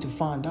 only to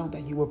find out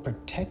that you were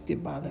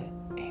protected by the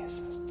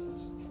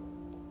ancestors.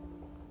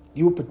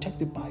 You were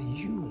protected by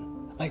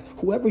you. Like,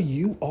 whoever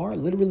you are,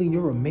 literally,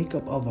 you're a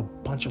makeup of a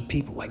bunch of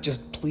people. Like,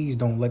 just please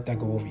don't let that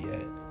go over your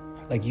head.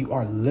 Like, you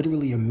are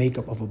literally a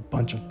makeup of a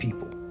bunch of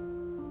people.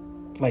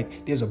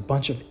 Like, there's a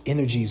bunch of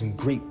energies and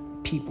great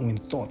people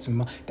and thoughts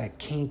that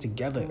came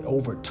together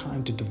over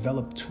time to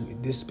develop to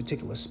this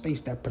particular space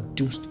that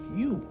produced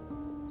you.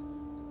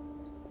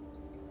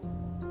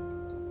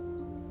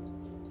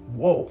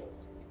 Whoa.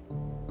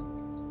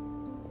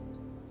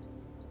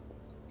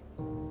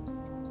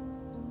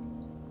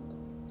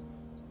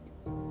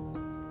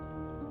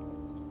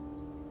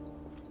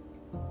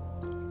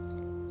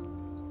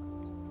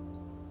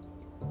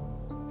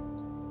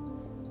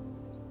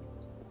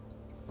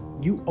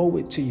 You owe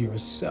it to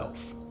yourself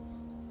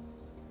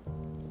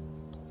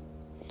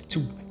to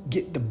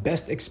get the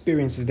best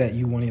experiences that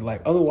you want in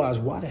life. Otherwise,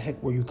 why the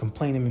heck were you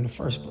complaining in the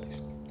first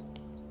place?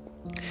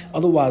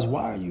 Otherwise,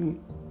 why are you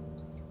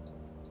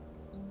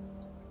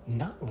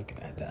not looking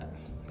at that?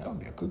 That would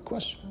be a good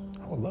question.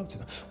 I would love to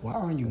know. Why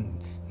aren't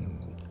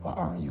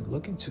you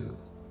looking to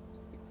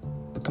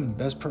become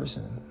the best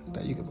person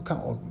that you can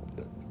become, or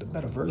the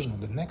better version, or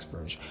the next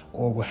version,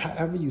 or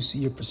however you see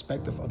your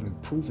perspective of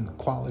improving the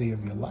quality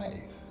of your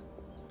life?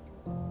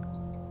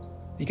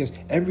 Because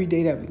every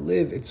day that we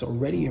live, it's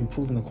already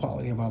improving the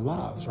quality of our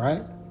lives,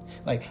 right?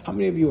 Like, how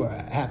many of you are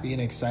happy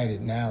and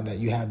excited now that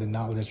you have the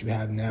knowledge that you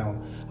have now,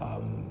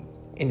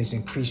 and it's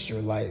increased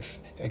your life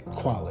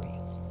quality?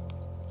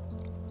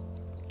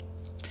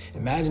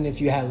 Imagine if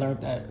you had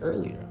learned that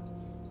earlier.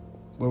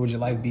 Where would your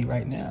life be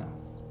right now?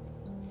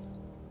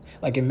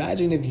 Like,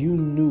 imagine if you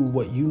knew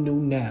what you knew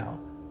now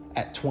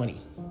at 20.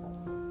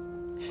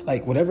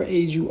 Like, whatever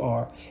age you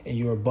are and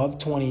you're above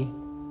 20,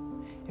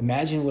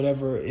 imagine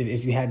whatever,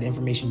 if you had the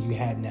information you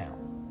had now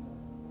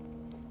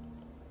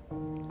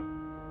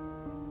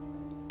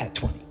at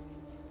 20.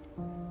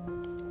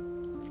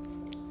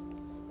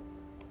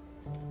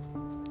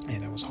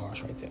 And that was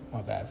harsh right there.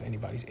 My bad for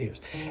anybody's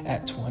ears.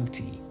 At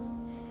 20.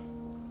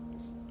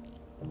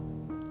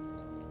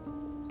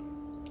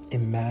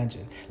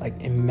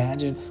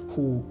 Imagine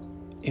who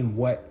and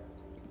what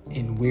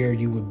and where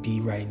you would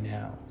be right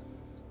now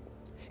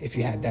if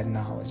you had that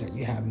knowledge that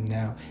you have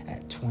now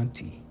at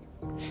 20.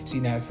 See,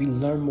 now if we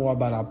learn more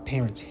about our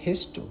parents'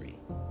 history,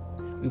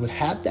 we would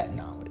have that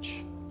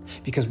knowledge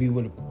because we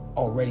would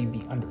already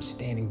be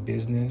understanding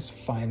business,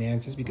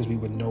 finances, because we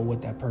would know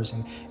what that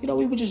person,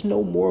 we would just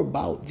know more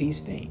about these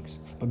things.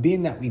 But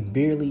being that we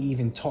barely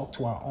even talk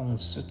to our own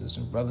sisters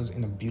and brothers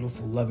in a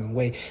beautiful, loving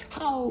way,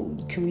 how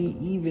can we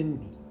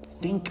even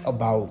think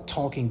about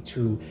talking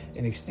to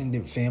an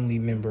extended family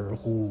member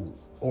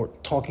or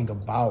talking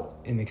about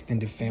an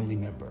extended family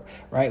member,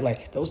 right?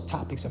 Like, those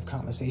topics of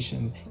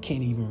conversation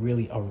can't even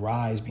really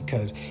arise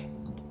because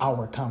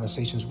our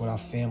conversations with our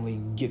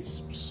family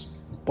gets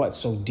but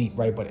so deep,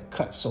 right? But it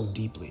cuts so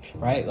deeply,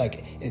 right?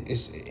 Like,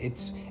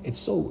 it's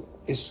so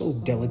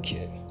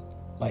delicate.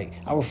 Like,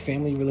 our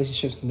family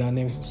relationships and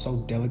dynamics are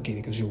so delicate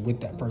because you're with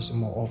that person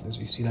more often,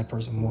 so you see that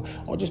person more,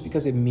 or just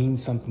because it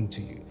means something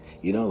to you,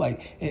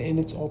 and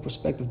it's all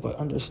perspective, but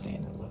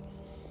understanding. Look,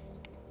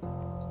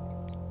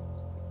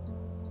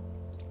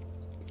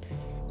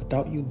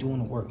 without you doing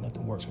the work,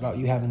 nothing works. Without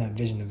you having that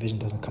vision, the vision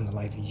doesn't come to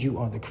life. You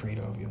are the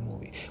creator of your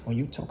movie. When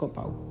you talk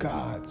about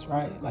God's,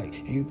 right? Like,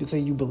 and you say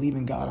you believe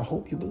in God, I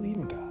hope you believe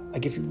in God.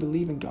 Like, if you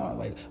believe in God,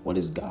 like, what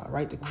is God,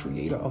 right? The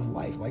creator of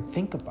life. Like,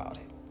 think about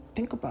it.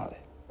 Think about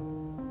it.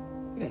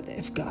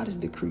 If God is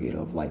the creator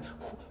of life,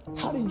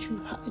 how did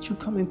you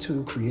come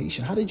into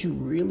creation? How did you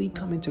really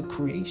come into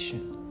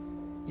creation?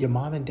 Your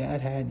mom and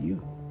dad had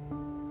you.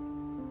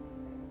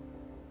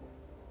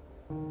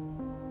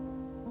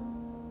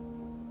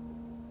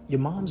 Your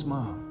mom's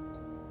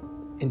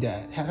mom and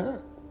dad had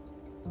her.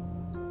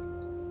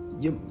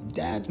 Your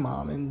dad's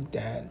mom and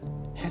dad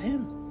had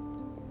him.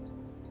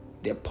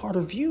 They're part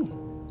of you.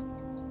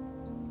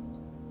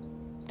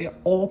 They're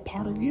all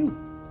part of you.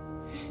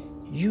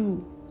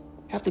 You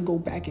have to go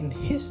back in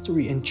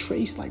history and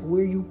trace like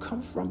where you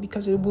come from,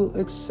 because it will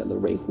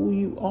accelerate who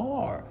you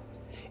are.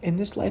 In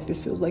this life, it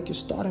feels like you're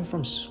starting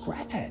from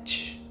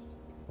scratch.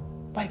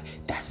 Like,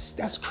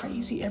 that's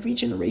crazy. Every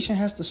generation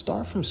has to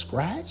start from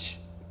scratch.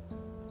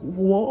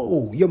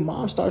 Whoa, your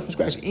mom started from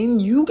scratch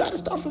and you got to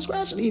start from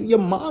scratch. Your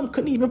mom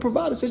couldn't even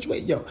provide a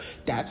situation. Yo,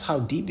 that's how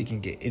deep it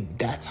can get.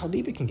 That's how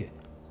deep it can get.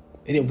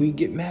 And then we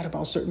get mad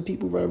about certain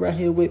people running around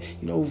here with,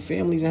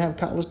 families and have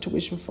college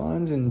tuition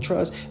funds and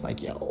trust.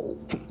 Like, yo,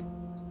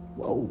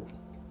 whoa.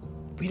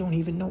 We don't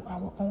even know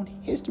our own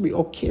history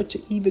or care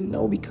to even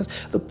know, because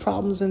the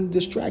problems and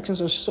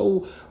distractions are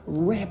so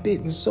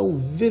rampant and so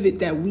vivid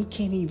that we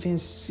can't even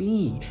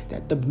see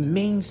that the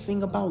main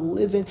thing about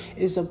living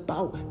is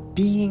about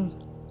being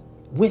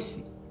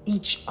with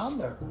each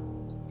other,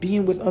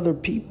 being with other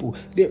people.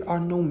 There are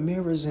no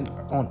mirrors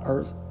on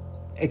earth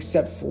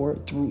except for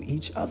through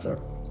each other.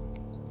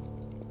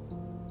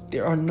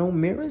 There are no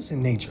mirrors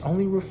in nature,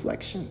 only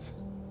reflections.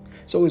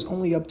 So it's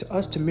only up to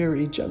us to mirror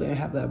each other and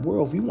have that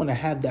world. If we want to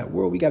have that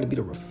world, we got to be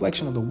the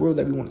reflection of the world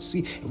that we want to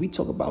see. If we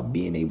talk about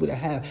being able to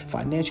have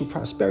financial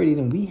prosperity,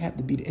 then we have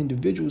to be the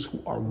individuals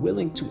who are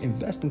willing to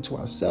invest into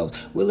ourselves,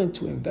 willing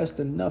to invest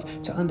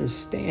enough to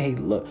understand, hey,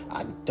 look,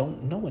 I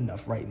don't know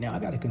enough right now. I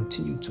got to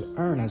continue to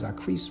earn. As I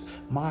increase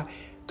my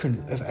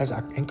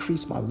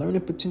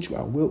learning potential,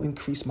 I will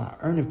increase my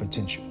earning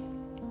potential.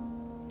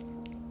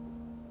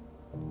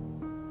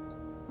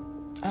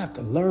 I have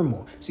to learn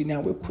more. See, now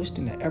we're pushed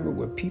in an era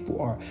where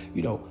people are,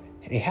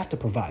 they have to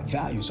provide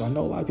value. So I know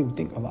a lot of people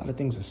think a lot of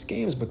things are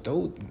scams, but a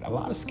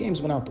lot of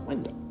scams went out the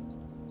window,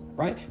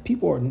 right?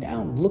 People are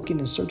now looking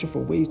and searching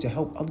for ways to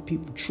help other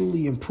people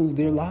truly improve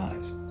their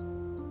lives.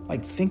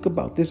 Like, think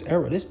about this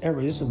era. This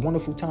is a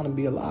wonderful time to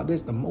be alive.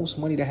 There's the most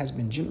money that has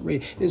been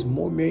generated. There's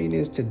more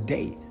millionaires to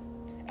date.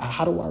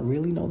 How do I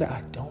really know that?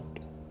 I don't.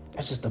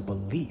 That's just a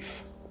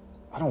belief.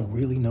 I don't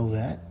really know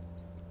that.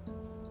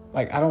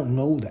 Like, I don't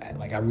know that.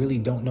 Like, I really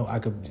don't know. I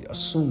could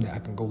assume that. I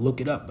can go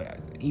look it up. But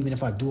even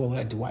if I do all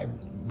that, do I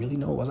really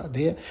know? Was I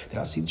there? Did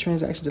I see the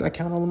transaction? Did I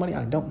count all the money?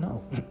 I don't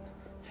know.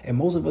 And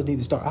most of us need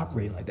to start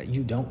operating like that.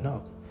 You don't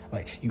know.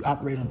 Like, you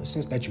operate on the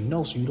sense that you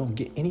know, so you don't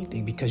get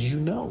anything because you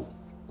know.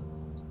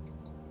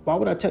 Why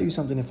would I tell you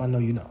something if I know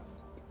you know?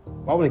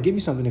 Why would I give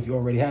you something if you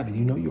already have it?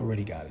 You know you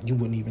already got it. You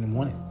wouldn't even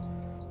want it.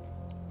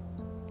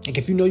 Like,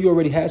 if you know you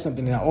already had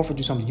something and I offered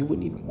you something, you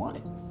wouldn't even want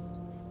it.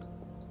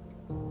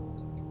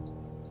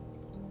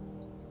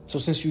 So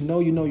since you know,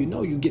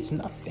 you get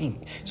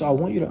nothing. So I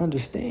want you to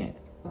understand.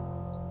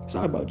 It's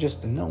not about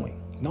just the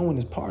knowing. Knowing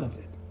is part of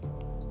it.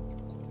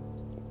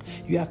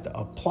 You have to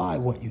apply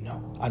what you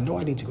know. I know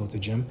I need to go to the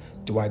gym.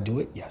 Do I do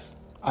it? Yes.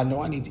 I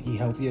know I need to eat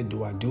healthier.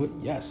 Do I do it?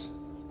 Yes.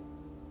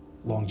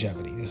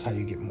 Longevity. This is how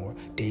you get more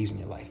days in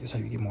your life. This is how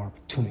you get more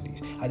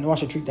opportunities. I know I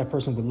should treat that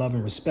person with love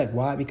and respect.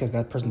 Why? Because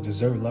that person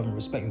deserves love and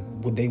respect.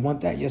 Would they want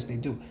that? Yes, they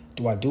do.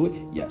 Do I do it?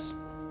 Yes.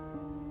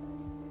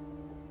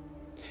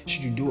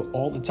 Should you do it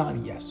all the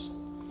time? Yes.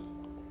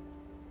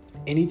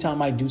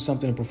 Anytime I do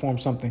something and perform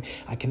something,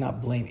 I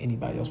cannot blame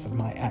anybody else for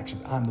my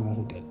actions. I'm the one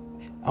who did it.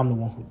 I'm the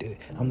one who did it.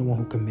 I'm the one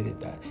who committed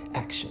that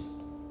action.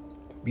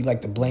 We like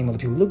to blame other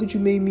people. Look what you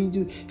made me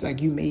do. Like,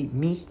 you made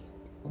me?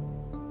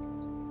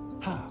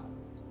 How?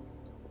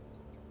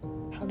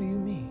 How do you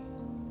mean?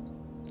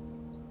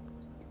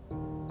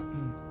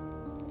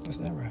 That's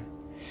not right.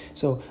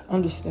 So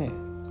understand.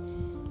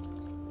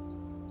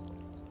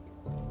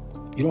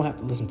 You don't have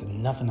to listen to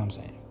nothing I'm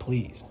saying.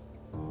 Please.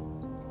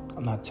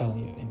 I'm not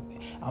telling you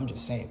anything. I'm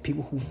just saying,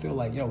 people who feel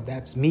like, yo,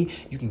 that's me,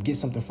 you can get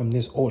something from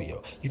this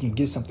audio. You can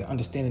get something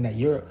understanding that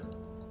your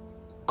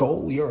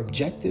goal, your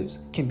objectives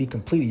can be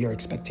completed. Your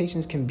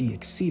expectations can be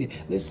exceeded.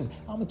 Listen,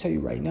 I'm going to tell you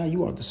right now,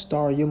 you are the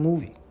star of your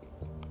movie.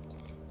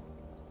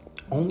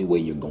 Only way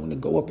you're going to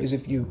go up is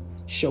if you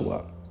show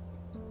up.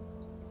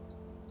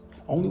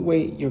 Only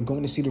way you're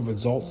going to see the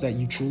results that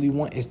you truly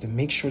want is to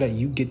make sure that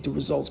you get the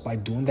results by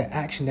doing the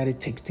action that it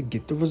takes to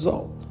get the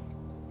result.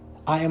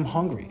 I am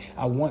hungry.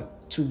 I want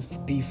to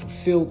be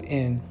fulfilled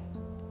in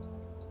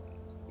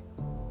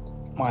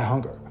my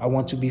hunger. I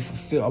want to be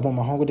fulfilled. I want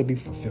my hunger to be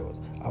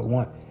fulfilled. I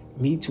want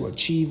me to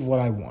achieve what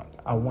I want.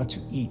 I want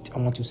to eat. I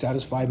want to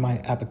satisfy my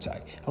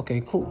appetite.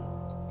 Okay, cool.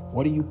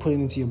 What are you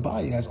putting into your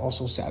body that's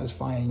also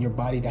satisfying your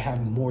body to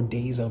have more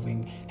days of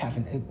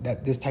having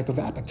this type of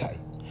appetite?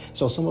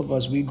 So some of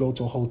us, we go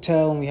to a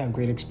hotel and we have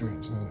great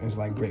experience. And it's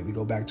like, great. We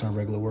go back to our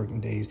regular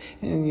working days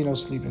and,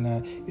 sleeping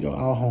at,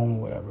 our home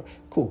or whatever.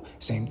 Cool.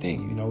 Same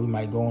thing. We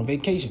might go on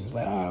vacation. It's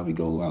like, we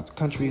go out the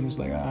country and it's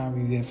like,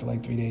 we're there for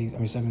like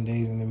 7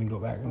 days. And then we go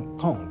back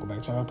home, go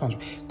back to our country.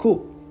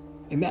 Cool.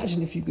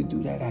 Imagine if you could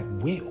do that at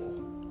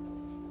will.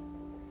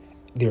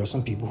 There are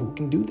some people who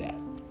can do that.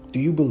 Do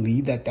you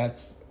believe that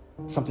that's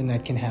something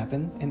that can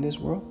happen in this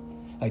world?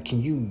 Like,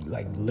 can you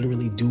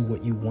literally do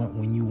what you want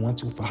when you want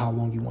to, for how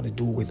long you want to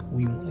do it with, who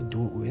you want to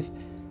do it with?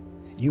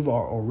 You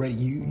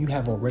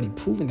have already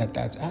proven that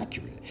that's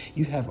accurate.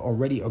 You have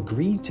already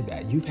agreed to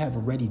that. You have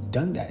already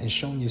done that and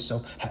shown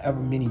yourself however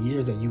many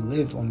years that you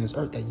live on this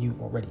earth that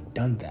you've already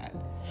done that.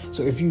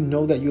 So if you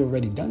know that you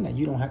already done that,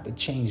 you don't have to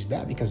change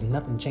that because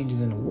nothing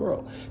changes in the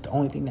world. The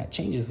only thing that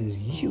changes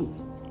is you.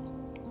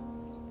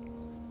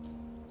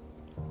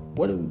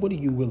 What are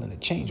you willing to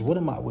change? What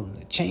am I willing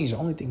to change? The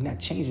only thing that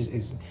changes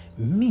is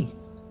me.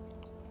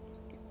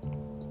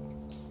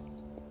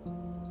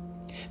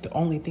 The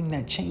only thing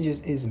that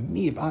changes is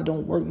me. If I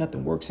don't work,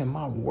 nothing works in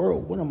my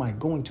world. What am I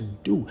going to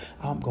do?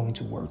 I'm going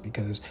to work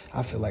because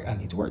I feel like I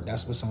need to work.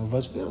 That's what some of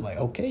us feel like.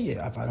 Okay,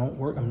 yeah, if I don't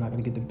work, I'm not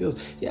going to get the bills.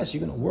 Yes,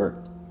 you're going to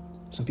work.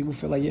 Some people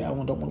feel like, I don't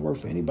want to work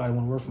for anybody. I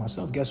want to work for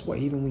myself. Guess what?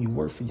 Even when you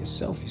work for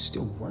yourself, you're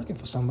still working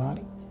for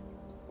somebody.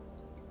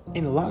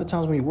 And a lot of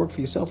times when you work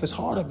for yourself, it's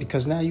harder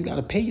because now you got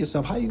to pay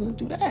yourself. How are you going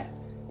to do that?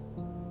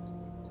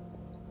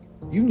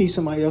 You need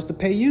somebody else to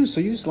pay you. So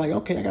you're just like,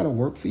 okay, I got to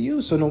work for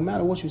you. So no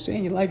matter what you say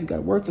in your life, you got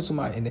to work for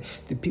somebody. And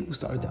the people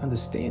started to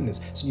understand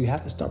this. So you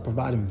have to start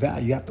providing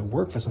value. You have to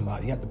work for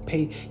somebody. You have to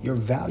pay your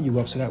value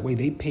up so that way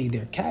they pay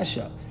their cash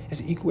up.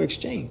 It's an equal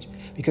exchange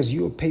because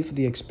you'll pay for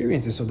the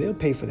experiences. So they'll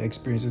pay for the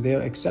experiences.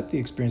 They'll accept the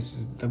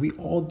experiences. That we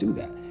all do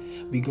that.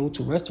 We go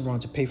to a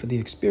restaurant to pay for the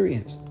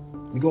experience.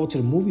 We go to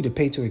the movie to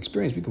pay to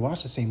experience. We can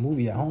watch the same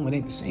movie at home. It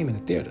ain't the same in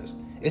the theaters.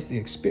 It's the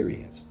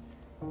experience.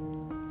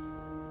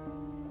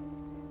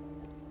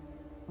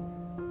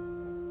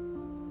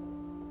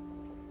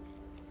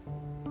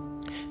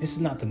 This is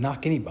not to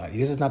knock anybody.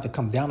 This is not to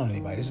come down on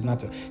anybody. This is not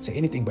to say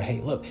anything but,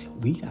 hey, look,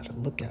 we got to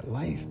look at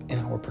life and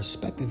our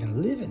perspective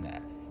and live in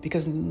that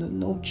because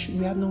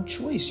you have no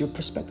choice. Your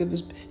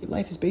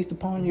life is based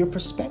upon your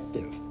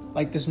perspective.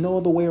 Like there's no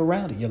other way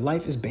around it. Your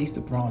life is based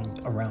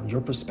around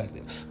your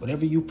perspective.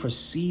 Whatever you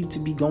perceive to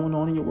be going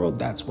on in your world,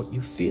 that's what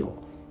you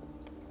feel.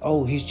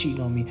 Oh, he's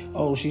cheating on me.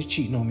 Oh, she's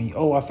cheating on me.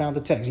 Oh, I found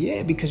the text.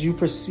 Yeah, because you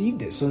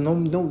perceived it. So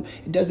no,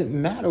 it doesn't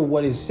matter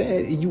what is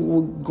said. You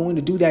were going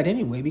to do that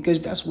anyway because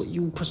that's what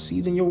you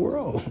perceived in your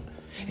world.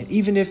 And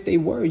even if they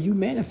were, you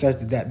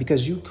manifested that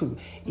because you could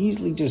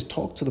easily just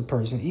talk to the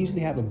person,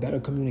 easily have a better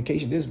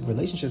communication. There's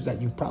relationships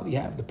that you probably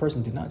have. The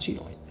person did not cheat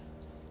on you.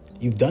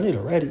 You've done it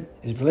already.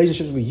 There's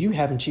relationships where you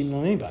haven't cheated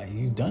on anybody.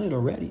 You've done it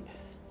already.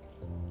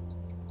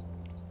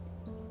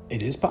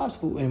 It is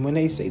possible. And when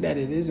they say that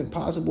it isn't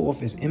possible, or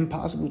if it's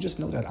impossible, just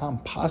know that I'm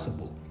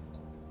possible.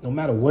 No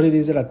matter what it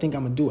is that I think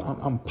I'm going to do,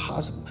 I'm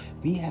possible.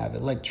 We have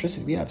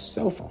electricity. We have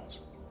cell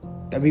phones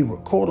that we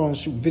record on,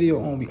 shoot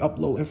video on. We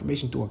upload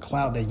information to a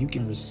cloud that you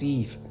can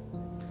receive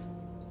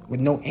with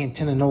no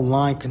antenna, no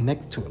line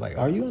connected to it. Like,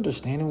 are you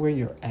understanding where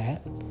you're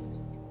at?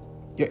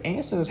 Your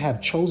ancestors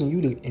have chosen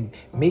you to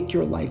make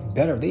your life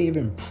better. They have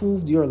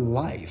improved your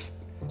life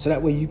so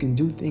that way you can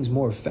do things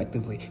more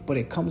effectively. But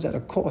it comes at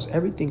a cost.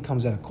 Everything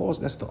comes at a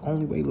cost. That's the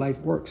only way life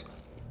works.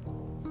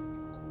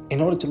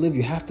 In order to live,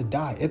 you have to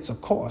die. It's a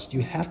cost.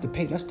 You have to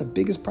pay. That's the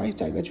biggest price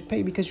tag that you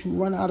pay because you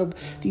run out of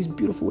these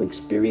beautiful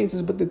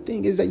experiences. But the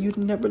thing is that you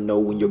never know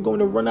when you're going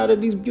to run out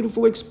of these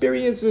beautiful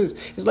experiences.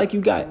 It's like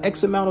you got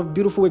X amount of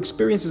beautiful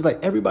experiences.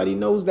 Like everybody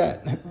knows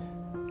that.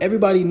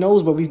 Everybody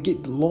knows, but we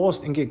get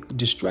lost and get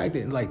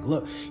distracted. And like,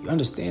 look, you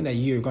understand that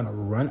you're going to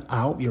run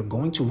out. You're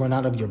going to run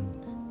out of your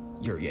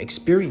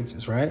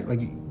experiences, right?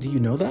 Like, do you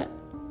know that?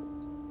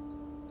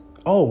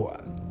 Oh,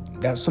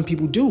 that some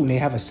people do, and they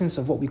have a sense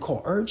of what we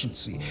call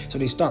urgency. So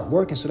they start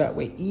working so that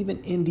way, even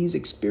in these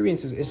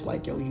experiences, it's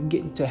like, yo, you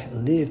getting to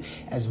live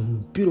as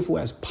beautiful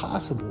as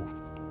possible.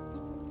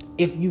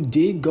 If you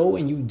did go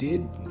and you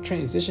did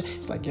transition,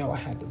 it's like, yo, I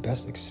had the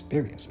best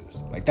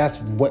experiences. Like, that's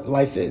what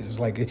life is. It's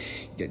like,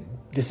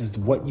 this is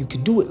what you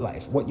could do with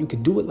life. What you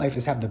could do with life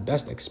is have the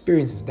best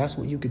experiences. That's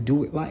what you could do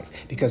with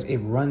life because it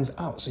runs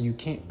out. So you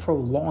can't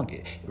prolong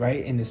it,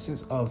 right? In the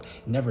sense of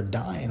never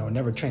dying or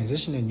never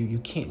transitioning, you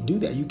can't do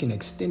that. You can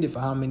extend it for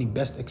how many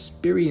best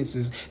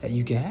experiences that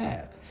you can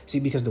have. See,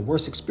 because the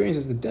worst experience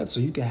is the death. So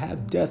you can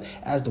have death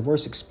as the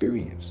worst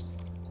experience.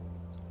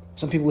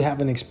 Some people have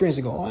an experience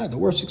and go, oh, I had the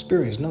worst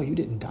experience. No, you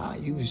didn't die.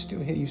 You were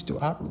still here. You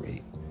still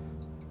operate.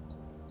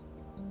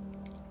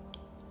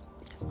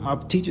 My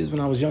teachers, when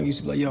I was young, used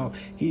to be like, yo,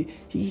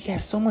 he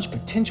has so much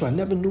potential. I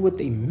never knew what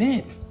they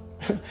meant.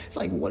 It's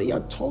like, what are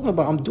y'all talking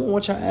about? I'm doing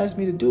what y'all asked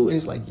me to do. And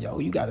it's like, yo,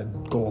 you got to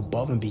go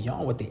above and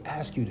beyond what they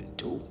ask you to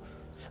do.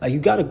 Like, you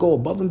got to go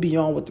above and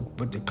beyond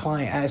what the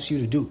client asks you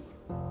to do.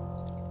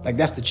 Like,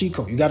 that's the cheat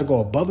code. You got to go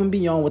above and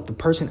beyond what the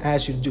person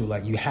asks you to do.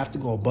 Like, you have to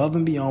go above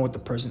and beyond what the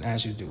person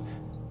asks you to do.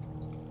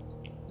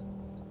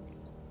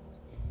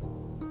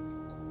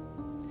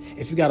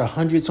 If you got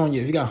hundreds on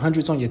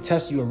your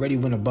test, you already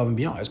went above and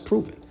beyond. It's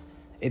proven.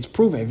 It's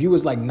proven. If you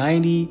was like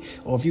 90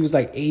 or if you was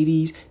like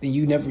 80s, then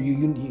you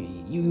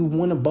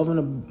went above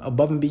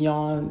and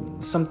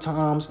beyond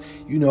sometimes,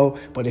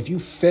 but if you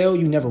fail,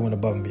 you never went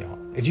above and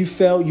beyond. If you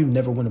fail, you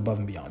never went above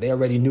and beyond. They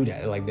already knew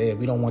that. Like,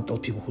 we don't want those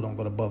people who don't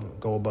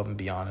go above and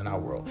beyond in our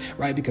world,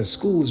 right? Because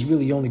school is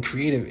really only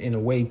created in a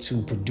way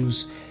to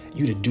produce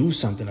you to do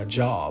something, a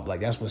job. Like,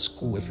 that's what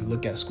school, if you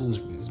look at schools,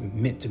 is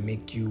meant to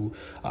make you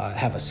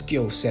have a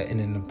skill set in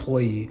an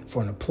employee,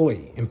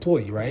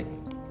 right?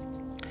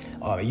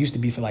 It used to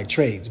be for like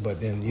trades,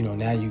 but then,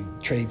 now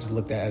trades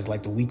looked at as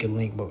like the weaker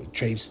link, but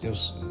trades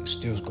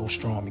still go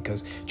strong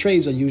because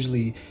trades are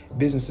usually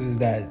businesses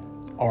that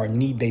are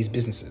need-based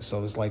businesses.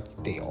 So it's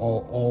like they are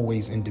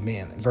always in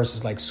demand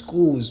versus like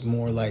school is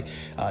more like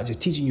just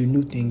teaching you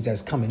new things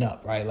that's coming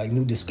up, right? Like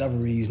new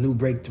discoveries, new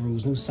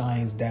breakthroughs, new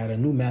science data,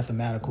 new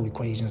mathematical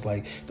equations,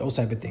 like those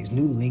type of things,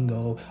 new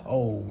lingo.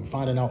 Oh,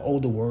 finding out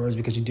older words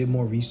because you did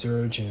more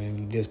research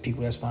and there's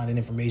people that's finding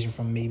information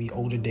from maybe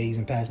older days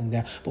and passing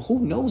down. But who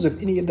knows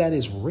if any of that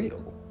is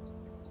real?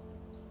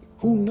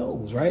 Who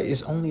knows, right?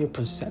 It's only a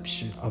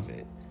perception of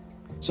it.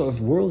 So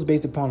if world's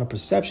based upon a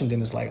perception, then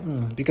it's like,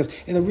 because,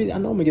 and I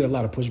know I'm gonna get a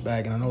lot of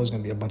pushback, and I know there's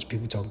gonna be a bunch of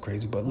people talking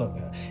crazy, but look,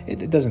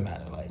 it doesn't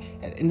matter. Like,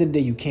 at the end of the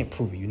day, you can't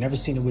prove it. You never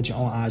seen it with your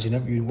own eyes.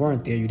 You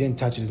weren't there. You didn't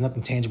touch it. There's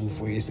nothing tangible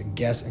for you. It's a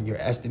guess, and you're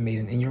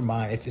estimating in your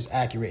mind if it's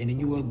accurate, and then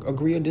you will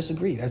agree or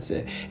disagree. That's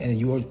it. And then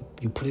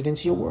you put it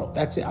into your world.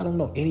 That's it. I don't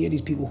know any of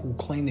these people who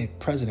claim they're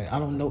president. I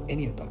don't know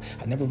any of them.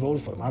 I never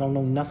voted for them. I don't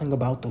know nothing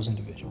about those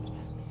individuals.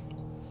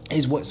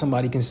 Is what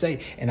somebody can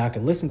say, and I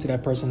can listen to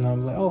that person, and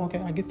I'm like, oh, okay,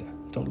 I get that.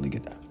 Totally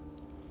get that.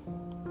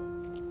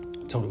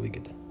 Totally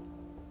get that.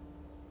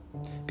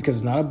 Because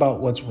it's not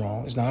about what's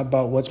wrong. It's not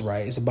about what's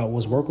right. It's about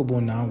what's workable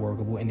and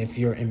non-workable. And if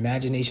your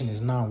imagination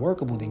is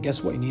non-workable, then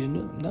guess what? You need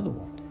another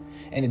one.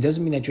 And it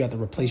doesn't mean that you have to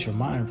replace your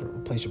mind,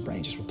 replace your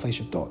brain. Just replace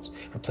your thoughts.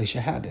 Replace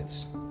your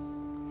habits.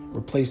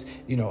 Replace,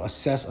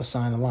 assess,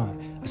 assign,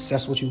 align.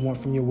 Assess what you want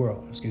from your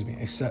world.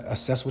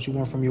 Assess what you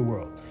want from your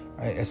world.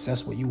 Right?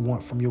 Assess what you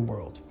want from your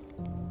world.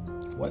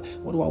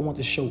 What do I want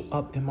to show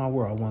up in my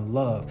world? I want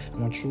love. I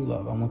want true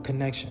love. I want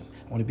connection.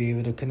 I want to be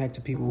able to connect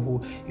to people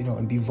who,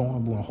 and be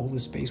vulnerable and hold a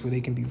space where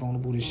they can be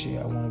vulnerable to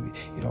share. I want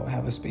to be,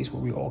 have a space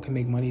where we all can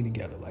make money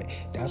together. Like,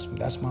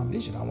 that's my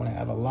vision. I want to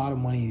have a lot of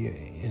money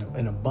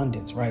in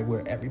abundance, right?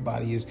 Where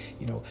everybody is,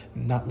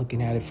 not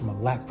looking at it from a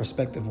lack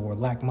perspective or a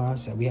lack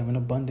mindset. We have an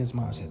abundance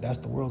mindset. That's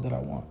the world that I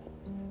want.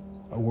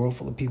 A world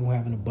full of people who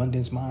have an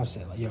abundance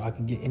mindset. Like, yo, I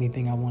can get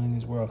anything I want in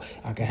this world.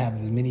 I can have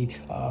as many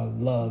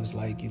loves.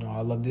 Like,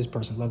 I love this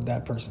person, love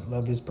that person,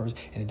 love this person.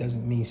 And it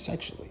doesn't mean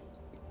sexually.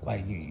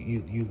 Like,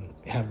 you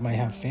might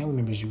have family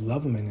members, you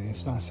love them, and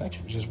it's not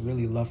sexual. It's just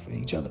really love for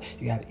each other.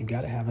 You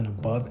got to have an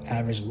above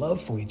average love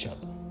for each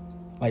other.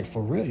 Like,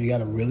 for real. You got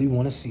to really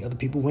want to see other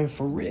people win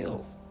for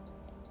real.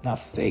 Not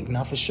fake,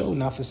 not for show,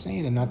 not for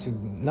saying it, not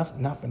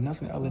for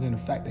nothing other than the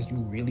fact that you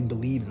really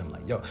believe in them.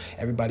 Like, yo,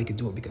 everybody can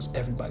do it because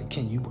everybody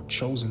can. You were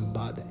chosen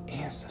by the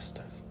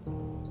ancestors.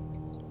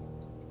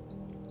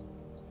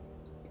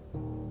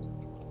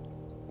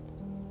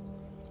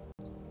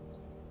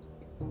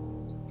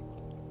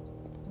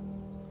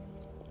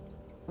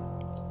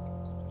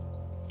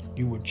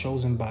 You were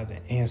chosen by the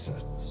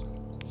ancestors.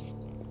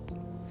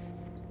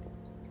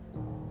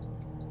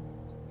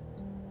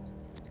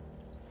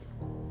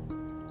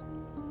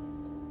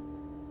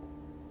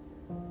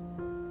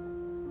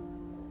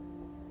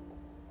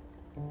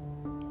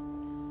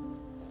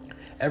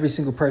 Every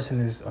single person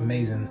is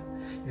amazing.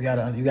 You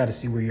gotta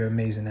see where you're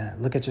amazing at.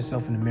 Look at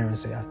yourself in the mirror and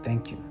say, I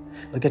thank you.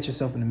 Look at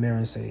yourself in the mirror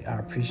and say, I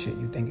appreciate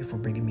you. Thank you for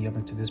bringing me up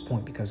into this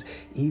point. Because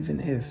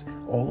even if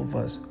all of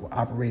us were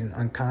operating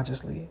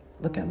unconsciously,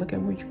 look at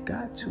where you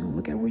got to.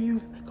 Look at where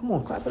come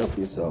on, clap it up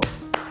for yourself.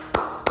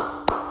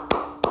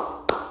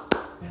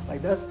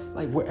 Like, that's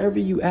like wherever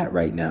you at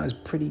right now is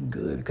pretty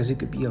good, because it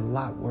could be a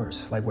lot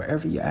worse. Like,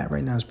 wherever you're at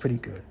right now is pretty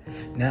good.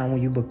 Now, when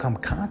you become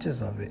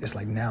conscious of it, it's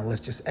like, now let's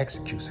just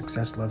execute.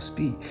 Success, love,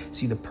 speed.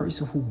 See, the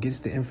person who gets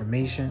the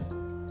information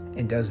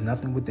and does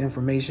nothing with the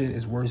information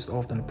is worse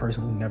off than the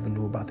person who never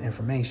knew about the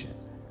information.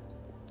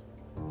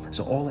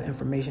 So all the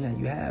information that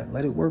you have,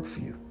 let it work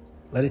for you.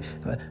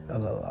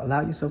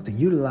 Allow yourself to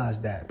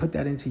utilize that. Put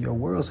that into your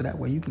world so that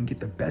way you can get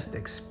the best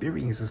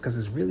experiences, because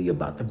it's really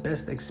about the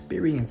best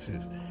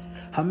experiences.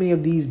 How many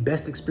of these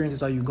best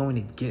experiences are you going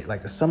to get?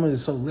 Like, the summer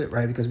is so lit,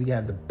 right? Because we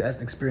have the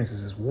best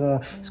experiences. It's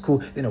warm, it's cool.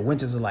 Then the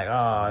winters are like,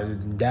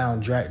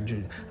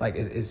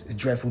 it's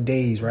dreadful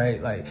days,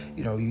 right? Like,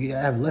 you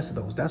have less of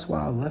those. That's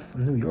why I left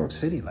from New York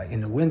City, like,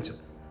 in the winter.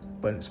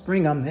 But in the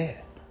spring, I'm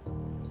there.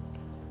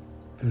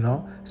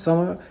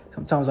 Summer,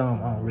 sometimes I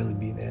don't really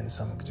be there in the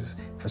summer, just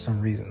for some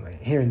reason.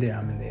 Like, here and there,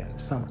 I'm in there in the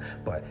summer.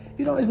 But,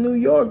 it's New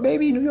York,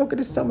 baby. New York in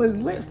the summer is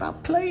lit.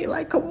 Stop playing.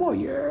 Like, come on,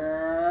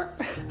 yeah.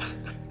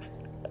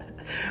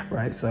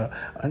 Right? So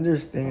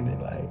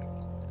understanding, like,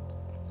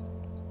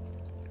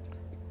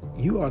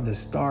 you are the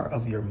star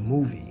of your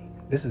movie.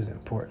 This is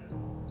important.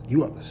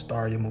 You are the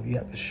star of your movie. You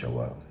have to show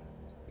up,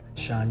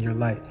 shine your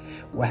light.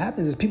 What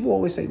happens is people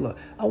always say, look,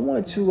 I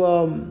want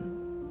to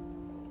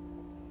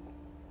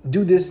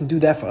do this and do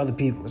that for other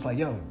people. It's like,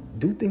 yo,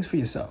 do things for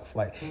yourself.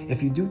 Like,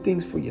 if you do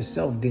things for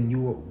yourself, then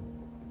you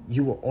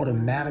will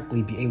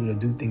automatically be able to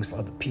do things for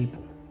other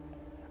people.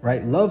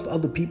 Right? Love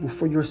other people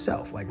for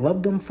yourself. Like,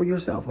 love them for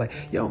yourself. Like,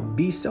 yo,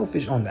 be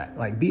selfish on that.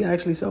 Like, be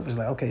actually selfish.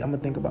 Like, okay, I'm going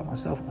to think about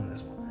myself on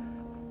this one.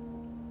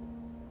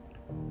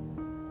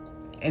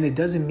 And it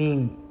doesn't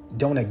mean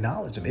don't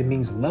acknowledge them. It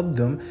means love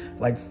them,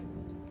 like,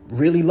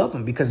 really love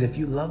them. Because if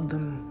you love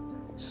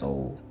them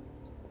so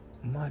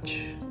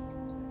much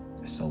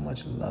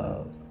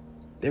love,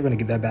 they're going to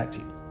give that back to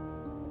you.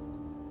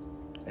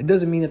 It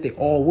doesn't mean that they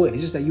all would.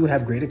 It's just that you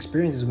have great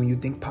experiences when you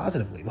think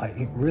positively. Like,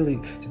 it really,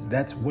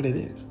 that's what it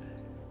is.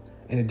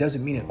 And it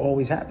doesn't mean it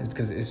always happens,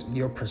 because it's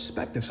your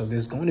perspective. So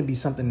there's going to be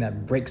something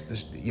that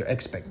breaks your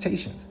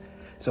expectations.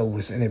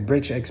 And it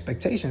breaks your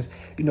expectations.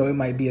 It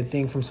might be a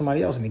thing from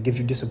somebody else, and it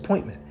gives you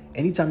disappointment.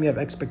 Anytime you have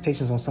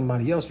expectations on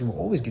somebody else, you will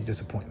always get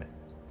disappointment.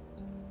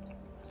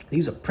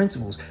 These are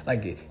principles.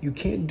 Like, you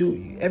can't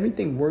do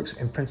everything works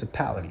in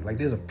principality. Like,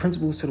 there's a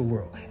principles to the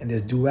world, and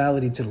there's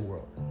duality to the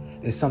world.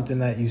 It's something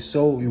that you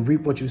sow, you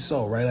reap what you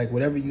sow, right? Like,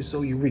 whatever you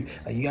sow, you reap.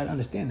 Like, you got to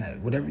understand that.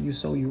 Whatever you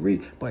sow, you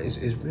reap. But it's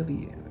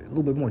really a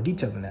little bit more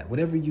detailed than that.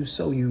 Whatever you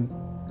sow, you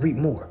reap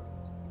more,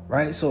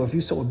 right? So if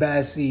you sow a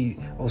bad seed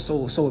or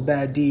sow a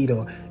bad deed,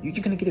 or you're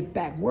going to get it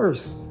back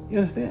worse. You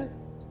understand?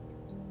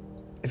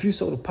 If you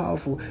sow the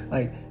powerful,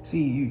 like,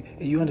 see,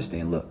 you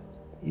understand, look,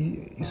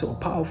 you sow a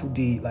powerful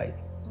deed, like,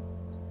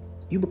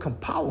 you become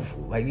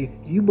powerful. Like,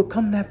 you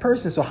become that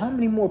person. So how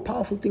many more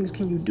powerful things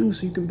can you do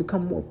so you can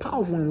become more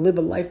powerful and live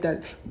a life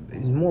that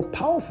is more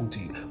powerful to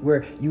you,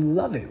 where you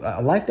love it?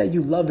 A life that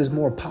you love is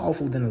more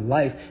powerful than a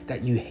life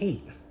that you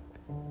hate.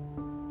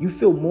 You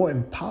feel more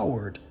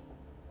empowered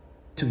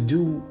to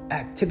do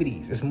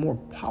activities. It's more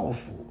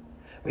powerful.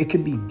 It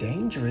could be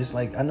dangerous.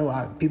 Like, I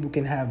know people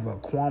can have a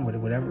qualm with it,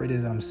 whatever it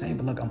is that I'm saying.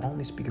 But look, I'm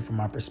only speaking from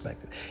my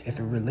perspective. If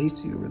it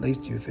relates to you, it relates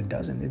to you. If it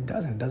doesn't, it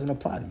doesn't. It doesn't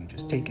apply to you.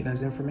 Just take it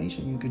as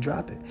information. You could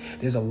drop it.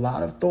 There's a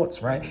lot of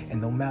thoughts, right?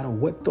 And no matter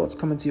what thoughts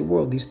come into your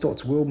world, these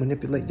thoughts will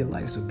manipulate your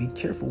life. So be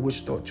careful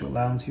which thoughts you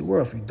allow into your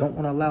world. If you don't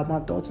want to allow my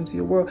thoughts into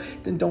your world,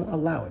 then don't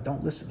allow it.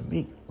 Don't listen to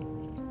me.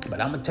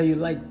 But I'm going to tell you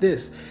like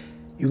this.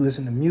 You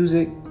listen to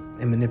music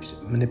and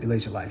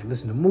manipulate your life. You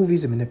listen to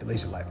movies and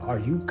manipulate your life. Are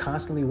you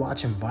constantly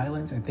watching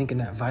violence and thinking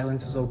that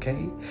violence is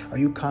okay? Are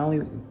you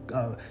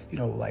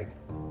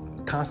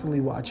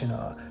constantly watching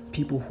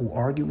people who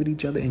argue with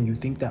each other and you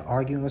think that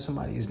arguing with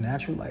somebody is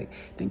natural, like,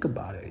 think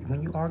about it.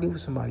 When you argue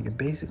with somebody, you're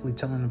basically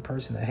telling the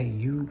person that, hey,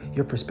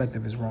 your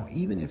perspective is wrong,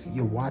 even if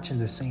you're watching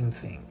the same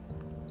thing.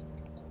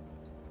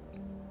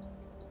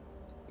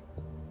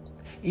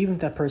 Even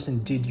if that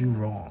person did you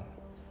wrong,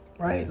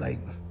 right? Like,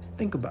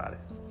 think about it.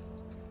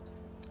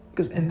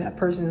 Because in that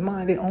person's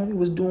mind, they only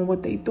was doing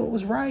what they thought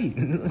was right.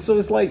 So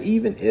it's like,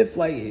 even if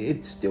like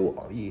it's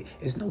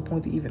no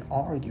point to even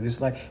argue.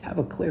 It's like, have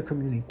a clear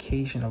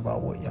communication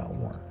about what y'all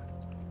want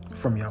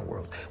from your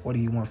world. What do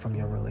you want from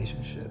your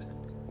relationships?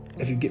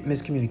 If you get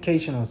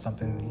miscommunication on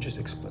something, you just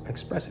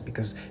express it,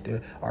 because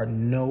there are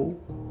no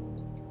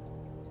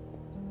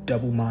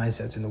double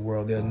mindsets in the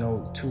world. There are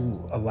no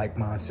two alike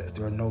mindsets.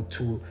 There are no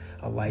two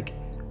alike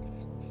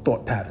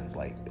thought patterns.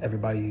 Like,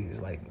 everybody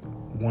is like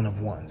one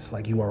of ones.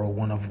 Like, you are a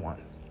one of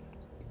one.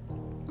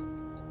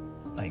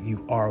 Like,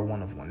 you are a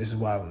one of one. This is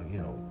why,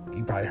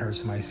 you probably heard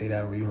somebody say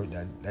that, or you heard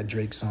that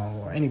Drake song,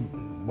 or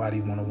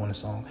anybody one of one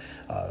song.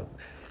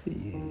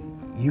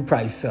 You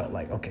probably felt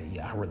like, okay,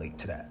 yeah, I relate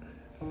to that.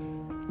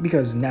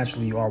 Because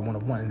naturally you are one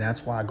of one. And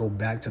that's why I go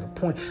back to the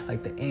point,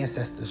 like, the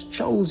ancestors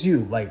chose you.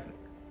 Like,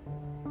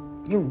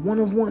 you're one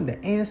of one.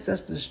 The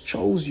ancestors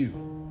chose you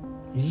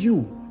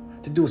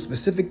to do a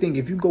specific thing.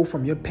 If you go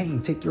from your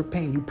pain, take your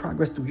pain, you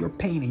progress through your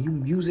pain, and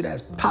you use it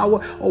as power,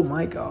 oh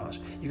my gosh,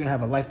 you're going to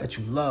have a life that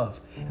you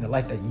love and a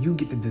life that you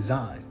get to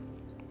design.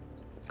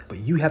 But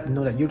you have to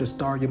know that you're the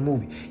star of your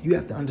movie. You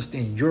have to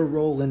understand your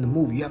role in the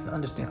movie. You have to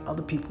understand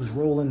other people's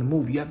role in the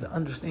movie. You have to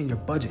understand your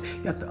budget.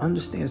 You have to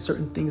understand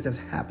certain things that's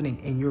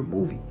happening in your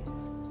movie.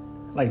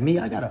 Like me,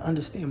 I got to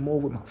understand more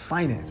with my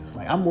finances.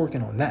 Like, I'm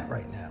working on that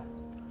right now.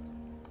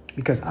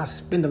 Because I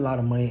spend a lot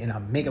of money and I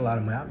make a lot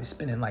of money. I'll be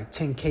spending like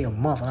 $10K a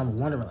month, and I'm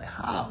wondering, like,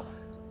 how?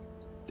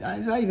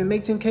 Did I even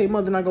make $10K a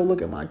month? And I go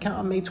look at my account,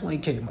 I made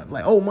 $20K a month.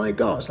 Like, oh my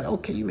gosh, like,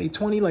 okay, you made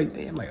 20, like,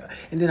 damn. Like,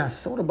 and then I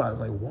thought about it,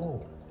 it's like,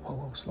 whoa,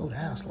 slow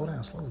down.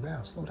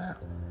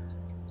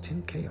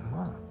 10K a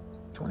month,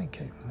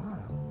 20K a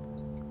month.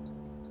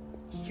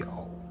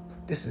 Yo,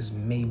 this is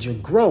major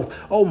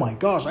growth. Oh my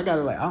gosh, I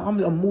gotta, like, I'm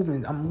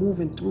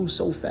moving through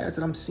so fast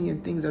that I'm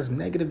seeing things that's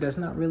negative that's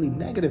not really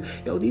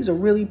negative. Yo, these are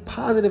really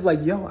positive. Like,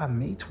 yo, I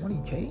made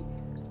 20K.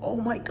 Oh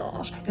my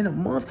gosh, in a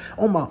month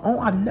on my own.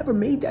 I've never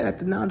made that at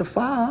the 9 to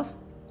 5.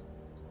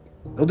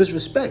 No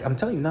disrespect. I'm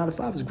telling you, 9 to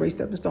 5 is a great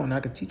stepping stone. And I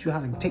can teach you how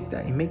to take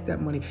that and make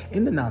that money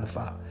in the 9 to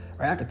 5.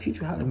 Right? I can teach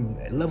you how to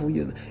level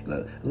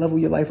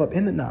your life up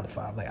in the 9 to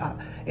 5. Like,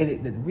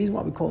 the reason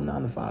why we call it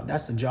 9 to 5,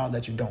 that's the job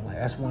that you don't like.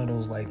 That's one of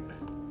those, like,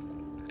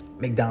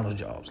 McDonald's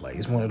jobs. Like,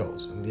 it's one of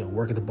those,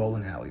 work at the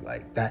bowling alley.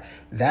 Like, that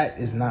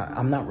is not,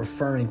 I'm not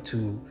referring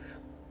to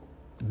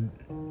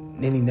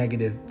any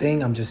negative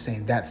thing. I'm just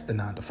saying that's the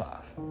 9 to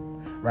 5,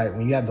 right?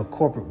 When you have the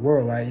corporate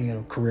world, right, you're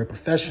a career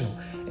professional,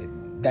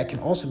 that can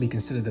also be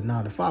considered the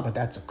 9 to 5, but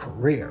that's a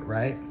career,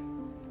 right?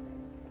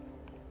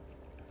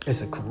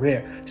 It's a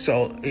career.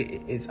 So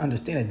it's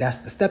understanding that's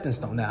the stepping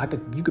stone. Now,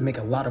 you could make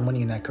a lot of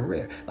money in that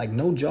career. Like,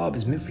 no job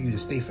is meant for you to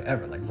stay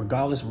forever. Like,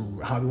 regardless of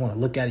how you want to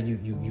look at it,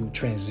 you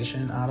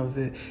transition out of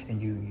it,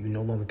 and you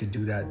no longer could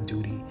do that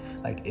duty.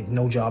 Like,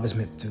 no job is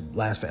meant to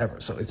last forever.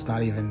 So it's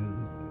not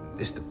even,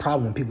 it's the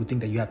problem when people think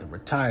that you have to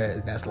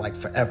retire, that's like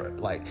forever.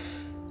 Like,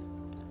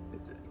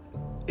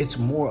 it's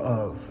more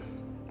of,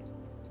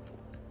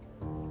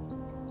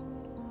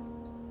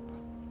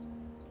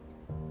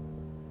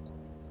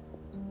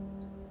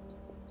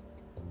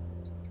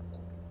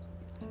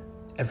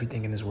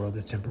 everything in this world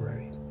is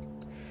temporary.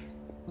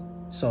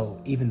 So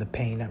even the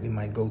pain that we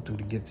might go through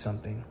to get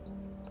something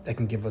that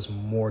can give us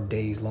more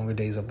days, longer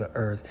days of the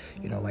earth,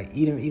 like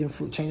eating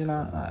fruit, changing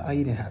our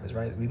eating habits,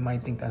 right? We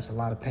might think that's a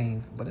lot of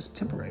pain, but it's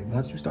temporary.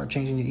 Once you start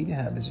changing your eating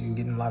habits, you're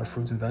getting a lot of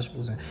fruits and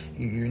vegetables, and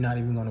you're not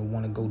even going to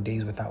want to go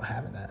days without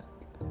having that.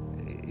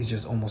 It's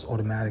just almost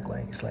automatic.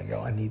 Like, it's like,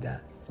 yo, I need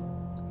that.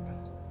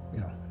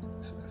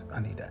 I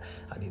need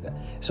that.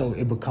 So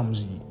it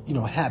becomes,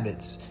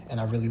 habits.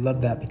 And I really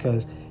love that,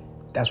 because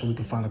that's where we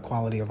can find the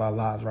quality of our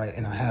lives, right,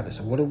 in our habits.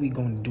 So what are we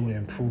going to do to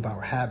improve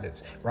our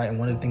habits, right? And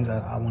one of the things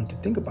I wanted to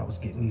think about was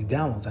getting these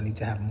downloads. I need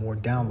to have more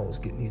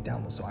downloads, getting these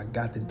downloads. So I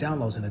got the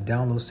downloads, and the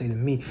downloads say to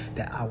me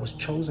that I was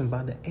chosen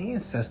by the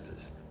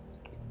ancestors.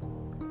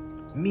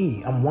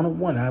 Me, I'm one of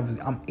one.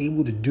 I'm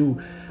able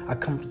to I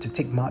come to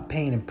take my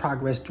pain and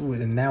progress through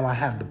it, and now I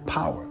have the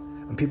power.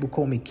 When people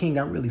call me king,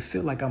 I really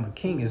feel like I'm a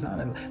king. It's not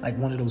like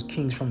one of those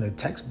kings from the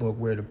textbook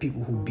where the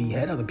people who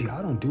behead other people.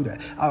 I don't do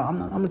that.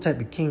 I'm the type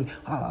of king.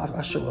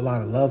 I show a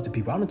lot of love to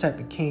people. I'm the type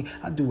of king.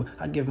 I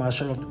give my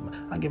shirt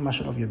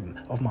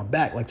off my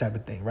back, like, type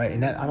of thing, right?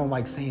 And that, I don't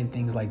like saying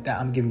things like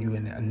that. I'm giving you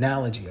an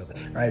analogy of it,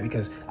 right?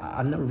 Because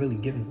I've never really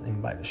given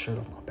anybody the shirt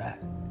off my back.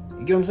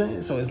 You get what I'm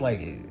saying? So it's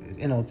like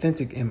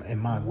inauthentic in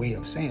my way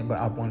of saying it, but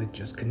I wanted to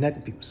just connect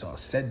with people, so I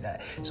said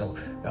that. So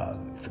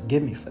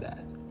forgive me for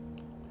that.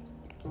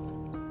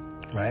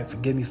 Right?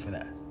 Forgive me for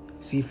that.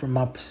 See, from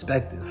my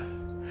perspective,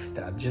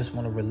 that I just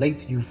want to relate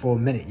to you for a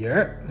minute. You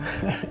heard?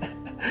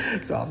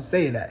 So I'm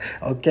saying that.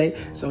 Okay?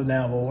 So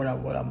now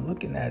what I'm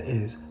looking at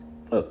is,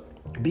 look,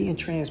 being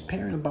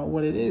transparent about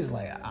what it is.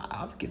 Like,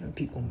 I've given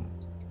people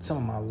some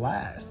of my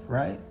last,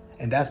 right?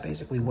 And that's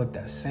basically what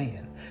that's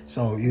saying.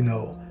 So,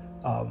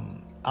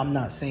 I'm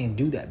not saying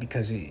do that,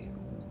 because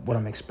what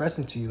I'm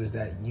expressing to you is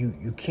that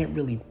you can't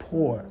really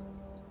pour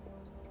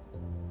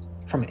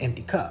from an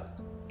empty cup.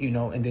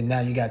 And then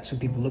now you got two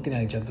people looking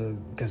at each other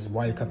because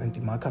why your cup empty,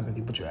 my cup empty,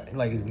 but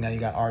now you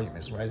got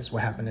arguments, right? That's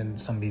what happened in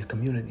some of these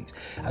communities.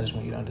 I just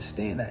want you to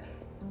understand that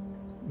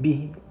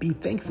be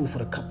thankful for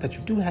the cup that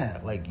you do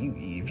have. Like,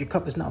 if your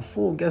cup is not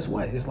full, guess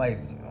what? It's like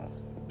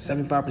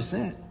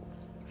 75%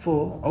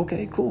 full.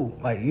 Okay, cool.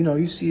 Like,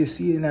 you see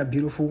it in that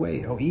beautiful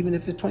way. Or even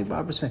if it's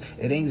 25%,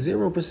 it ain't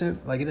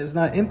 0%. Like, it is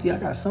not empty. I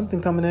got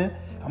something coming in.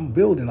 I'm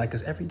building. Like,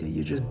 because every day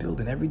you're just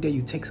building. Every day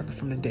you take something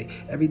from the day.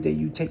 Every day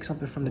you take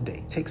something from the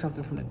day. Take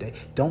something from the day.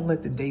 Don't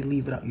let the day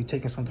leave it out. You're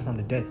taking something from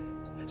the day.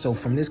 So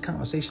from this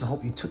conversation, I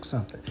hope you took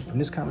something. From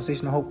this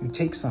conversation, I hope you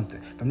take something.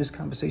 From this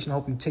conversation, I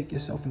hope you take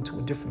yourself into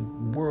a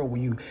different world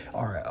where you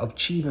are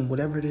achieving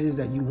whatever it is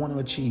that you want to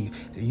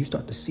achieve. That you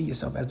start to see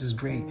yourself as this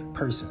great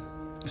person.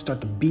 You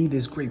start to be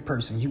this great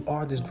person. You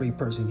are this great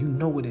person. You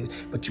know it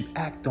is, but you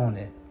act on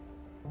it.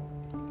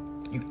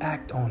 You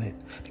act on it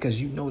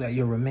because you know that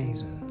you're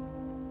amazing.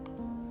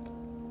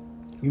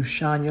 You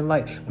shine your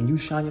light. When you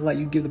shine your light,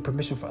 you give the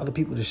permission for other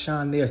people to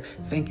shine theirs.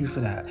 Thank you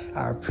for that.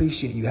 I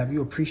appreciate you. Have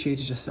you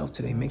appreciated yourself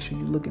today? Make sure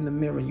you look in the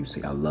mirror and you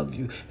say, I love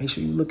you. Make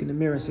sure you look in the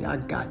mirror and say, I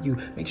got you.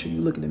 Make sure you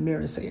look in the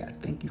mirror and say, I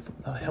thank you for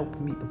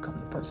helping me become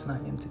the person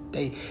I am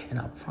today. And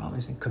I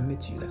promise and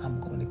commit to you that I'm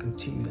going to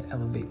continue to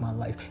elevate my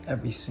life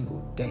every single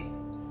day.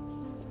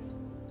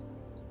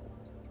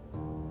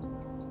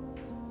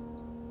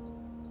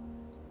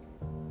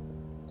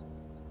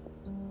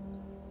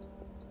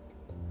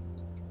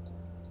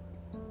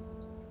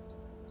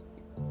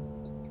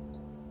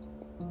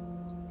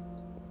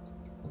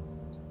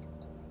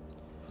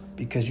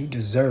 Because you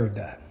deserve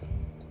that.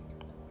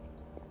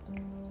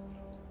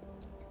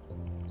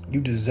 You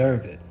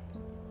deserve it.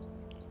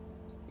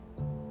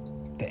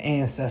 The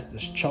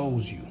ancestors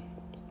chose you.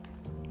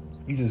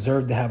 You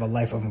deserve to have a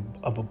life of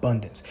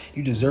abundance.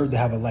 You deserve to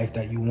have a life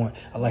that you want,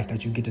 a life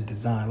that you get to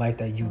design, a life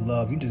that you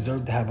love. You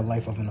deserve to have a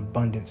life of an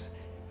abundance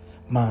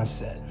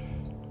mindset.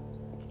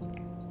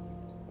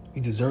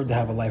 You deserve to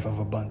have a life of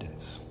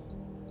abundance.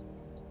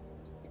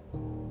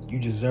 You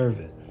deserve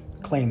it.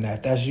 Claim that.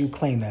 If that's you,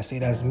 claim that. Say,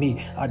 that's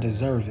me. I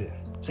deserve it.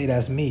 Say,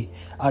 that's me.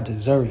 I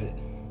deserve it.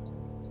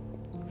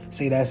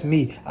 Say, that's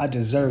me. I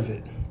deserve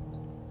it.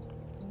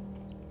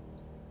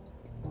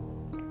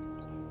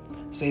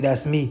 Say,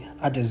 that's me.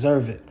 I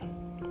deserve it.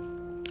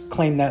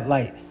 Claim that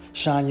light.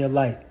 Shine your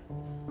light.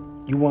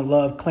 You want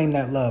love? Claim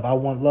that love. I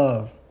want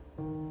love.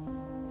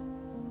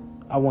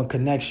 I want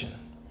connection.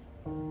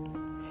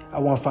 I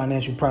want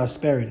financial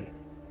prosperity.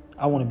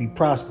 I want to be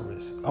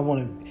prosperous. I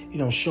want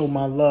to, show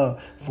my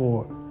love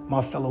for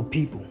my fellow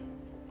people.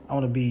 I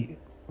want to be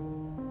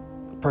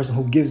a person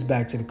who gives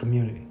back to the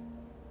community.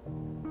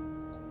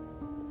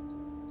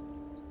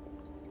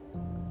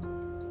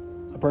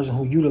 A person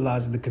who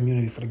utilizes the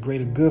community for the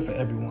greater good for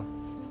everyone.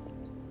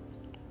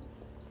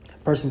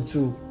 A person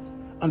to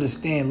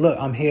understand, look,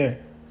 I'm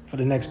here for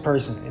the next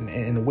person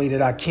and the way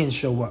that I can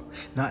show up.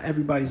 Not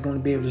everybody's going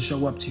to be able to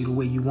show up to you the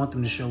way you want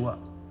them to show up.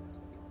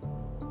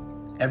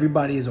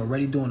 Everybody is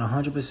already doing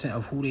 100%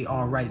 of who they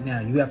are right now.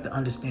 You have to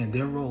understand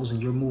their roles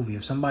in your movie.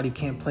 If somebody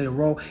can't play a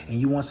role and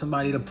you want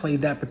somebody to play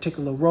that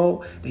particular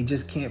role, they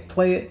just can't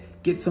play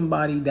it. Get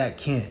somebody that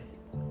can.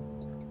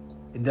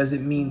 It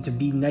doesn't mean to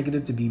be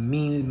negative, to be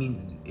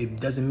mean. It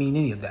doesn't mean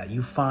any of that.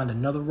 You find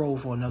another role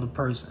for another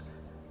person.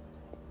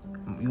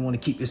 You want to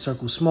keep your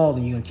circle small,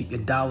 then you're going to keep your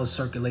dollars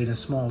circulating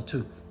small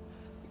too.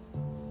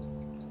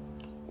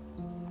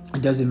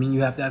 It doesn't mean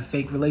you have to have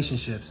fake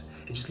relationships.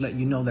 It just let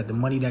you know that the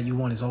money that you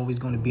want is always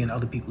going to be in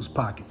other people's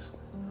pockets.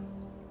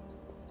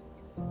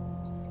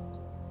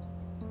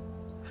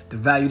 The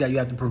value that you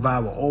have to provide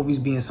will always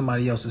be in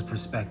somebody else's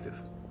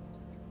perspective.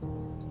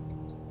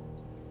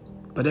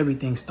 But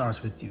everything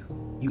starts with you.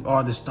 You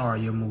are the star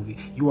of your movie.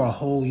 You are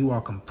whole. You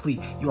are complete.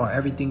 You are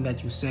everything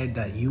that you said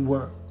that you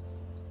were.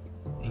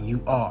 And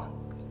you are.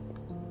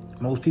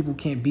 Most people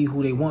can't be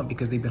who they want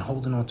because they've been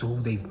holding on to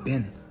who they've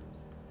been.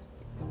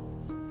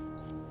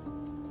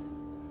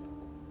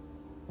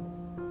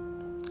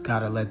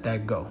 Gotta let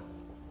that go.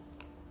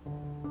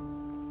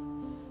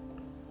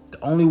 The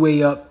only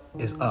way up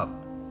is up.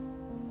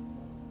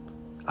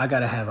 I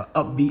gotta have an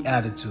upbeat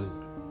attitude.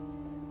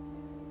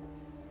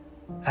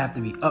 I have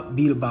to be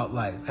upbeat about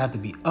life. I have to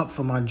be up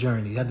for my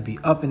journey. I have to be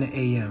up in the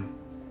AM.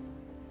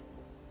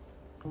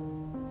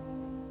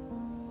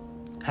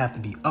 I have to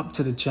be up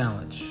to the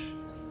challenge.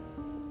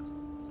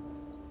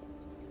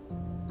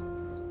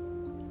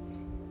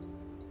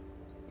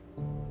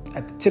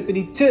 At the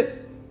tippity tip.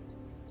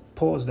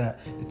 Pause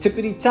that. The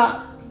tippity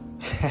top.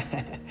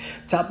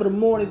 Top of the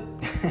morning.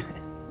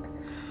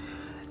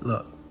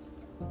 Look.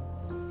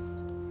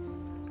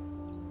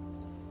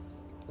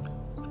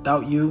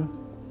 Without you,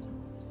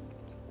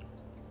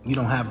 you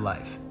don't have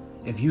life.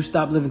 If you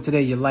stop living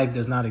today, your life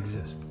does not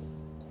exist.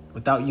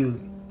 Without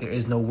you, there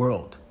is no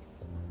world.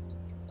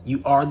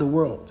 You are the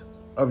world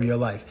of your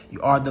life.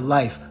 You are the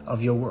life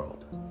of your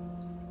world.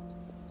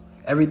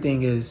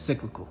 Everything is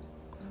cyclical.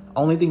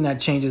 Only thing that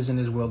changes in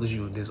this world is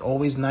you. There's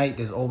always night.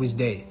 There's always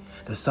day.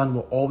 The sun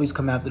will always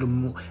come after the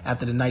moon,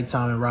 after the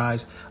nighttime and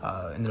rise,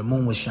 and the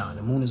moon will shine.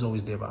 The moon is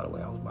always there, by the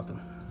way. I was about to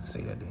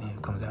say that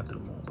it comes after the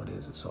moon, but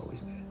it's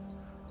always there.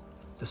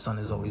 The sun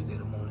is always there.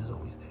 The moon is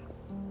always there.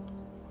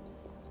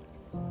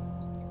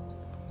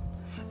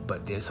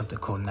 But there's something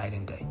called night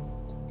and day.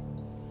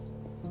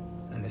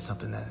 And there's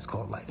something that is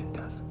called life and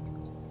death.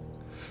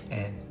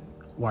 And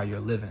while you're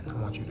living, I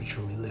want you to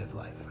truly live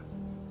life.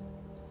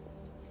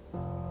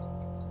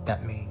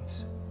 That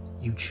means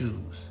you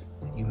choose.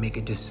 You make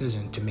a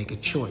decision to make a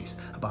choice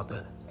about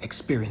the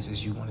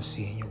experiences you want to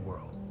see in your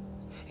world.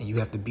 And you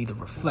have to be the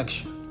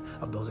reflection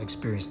of those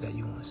experiences that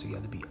you want to see. You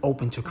have to be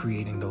open to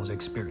creating those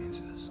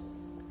experiences.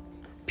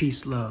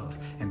 Peace, love,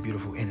 and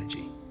beautiful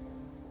energy.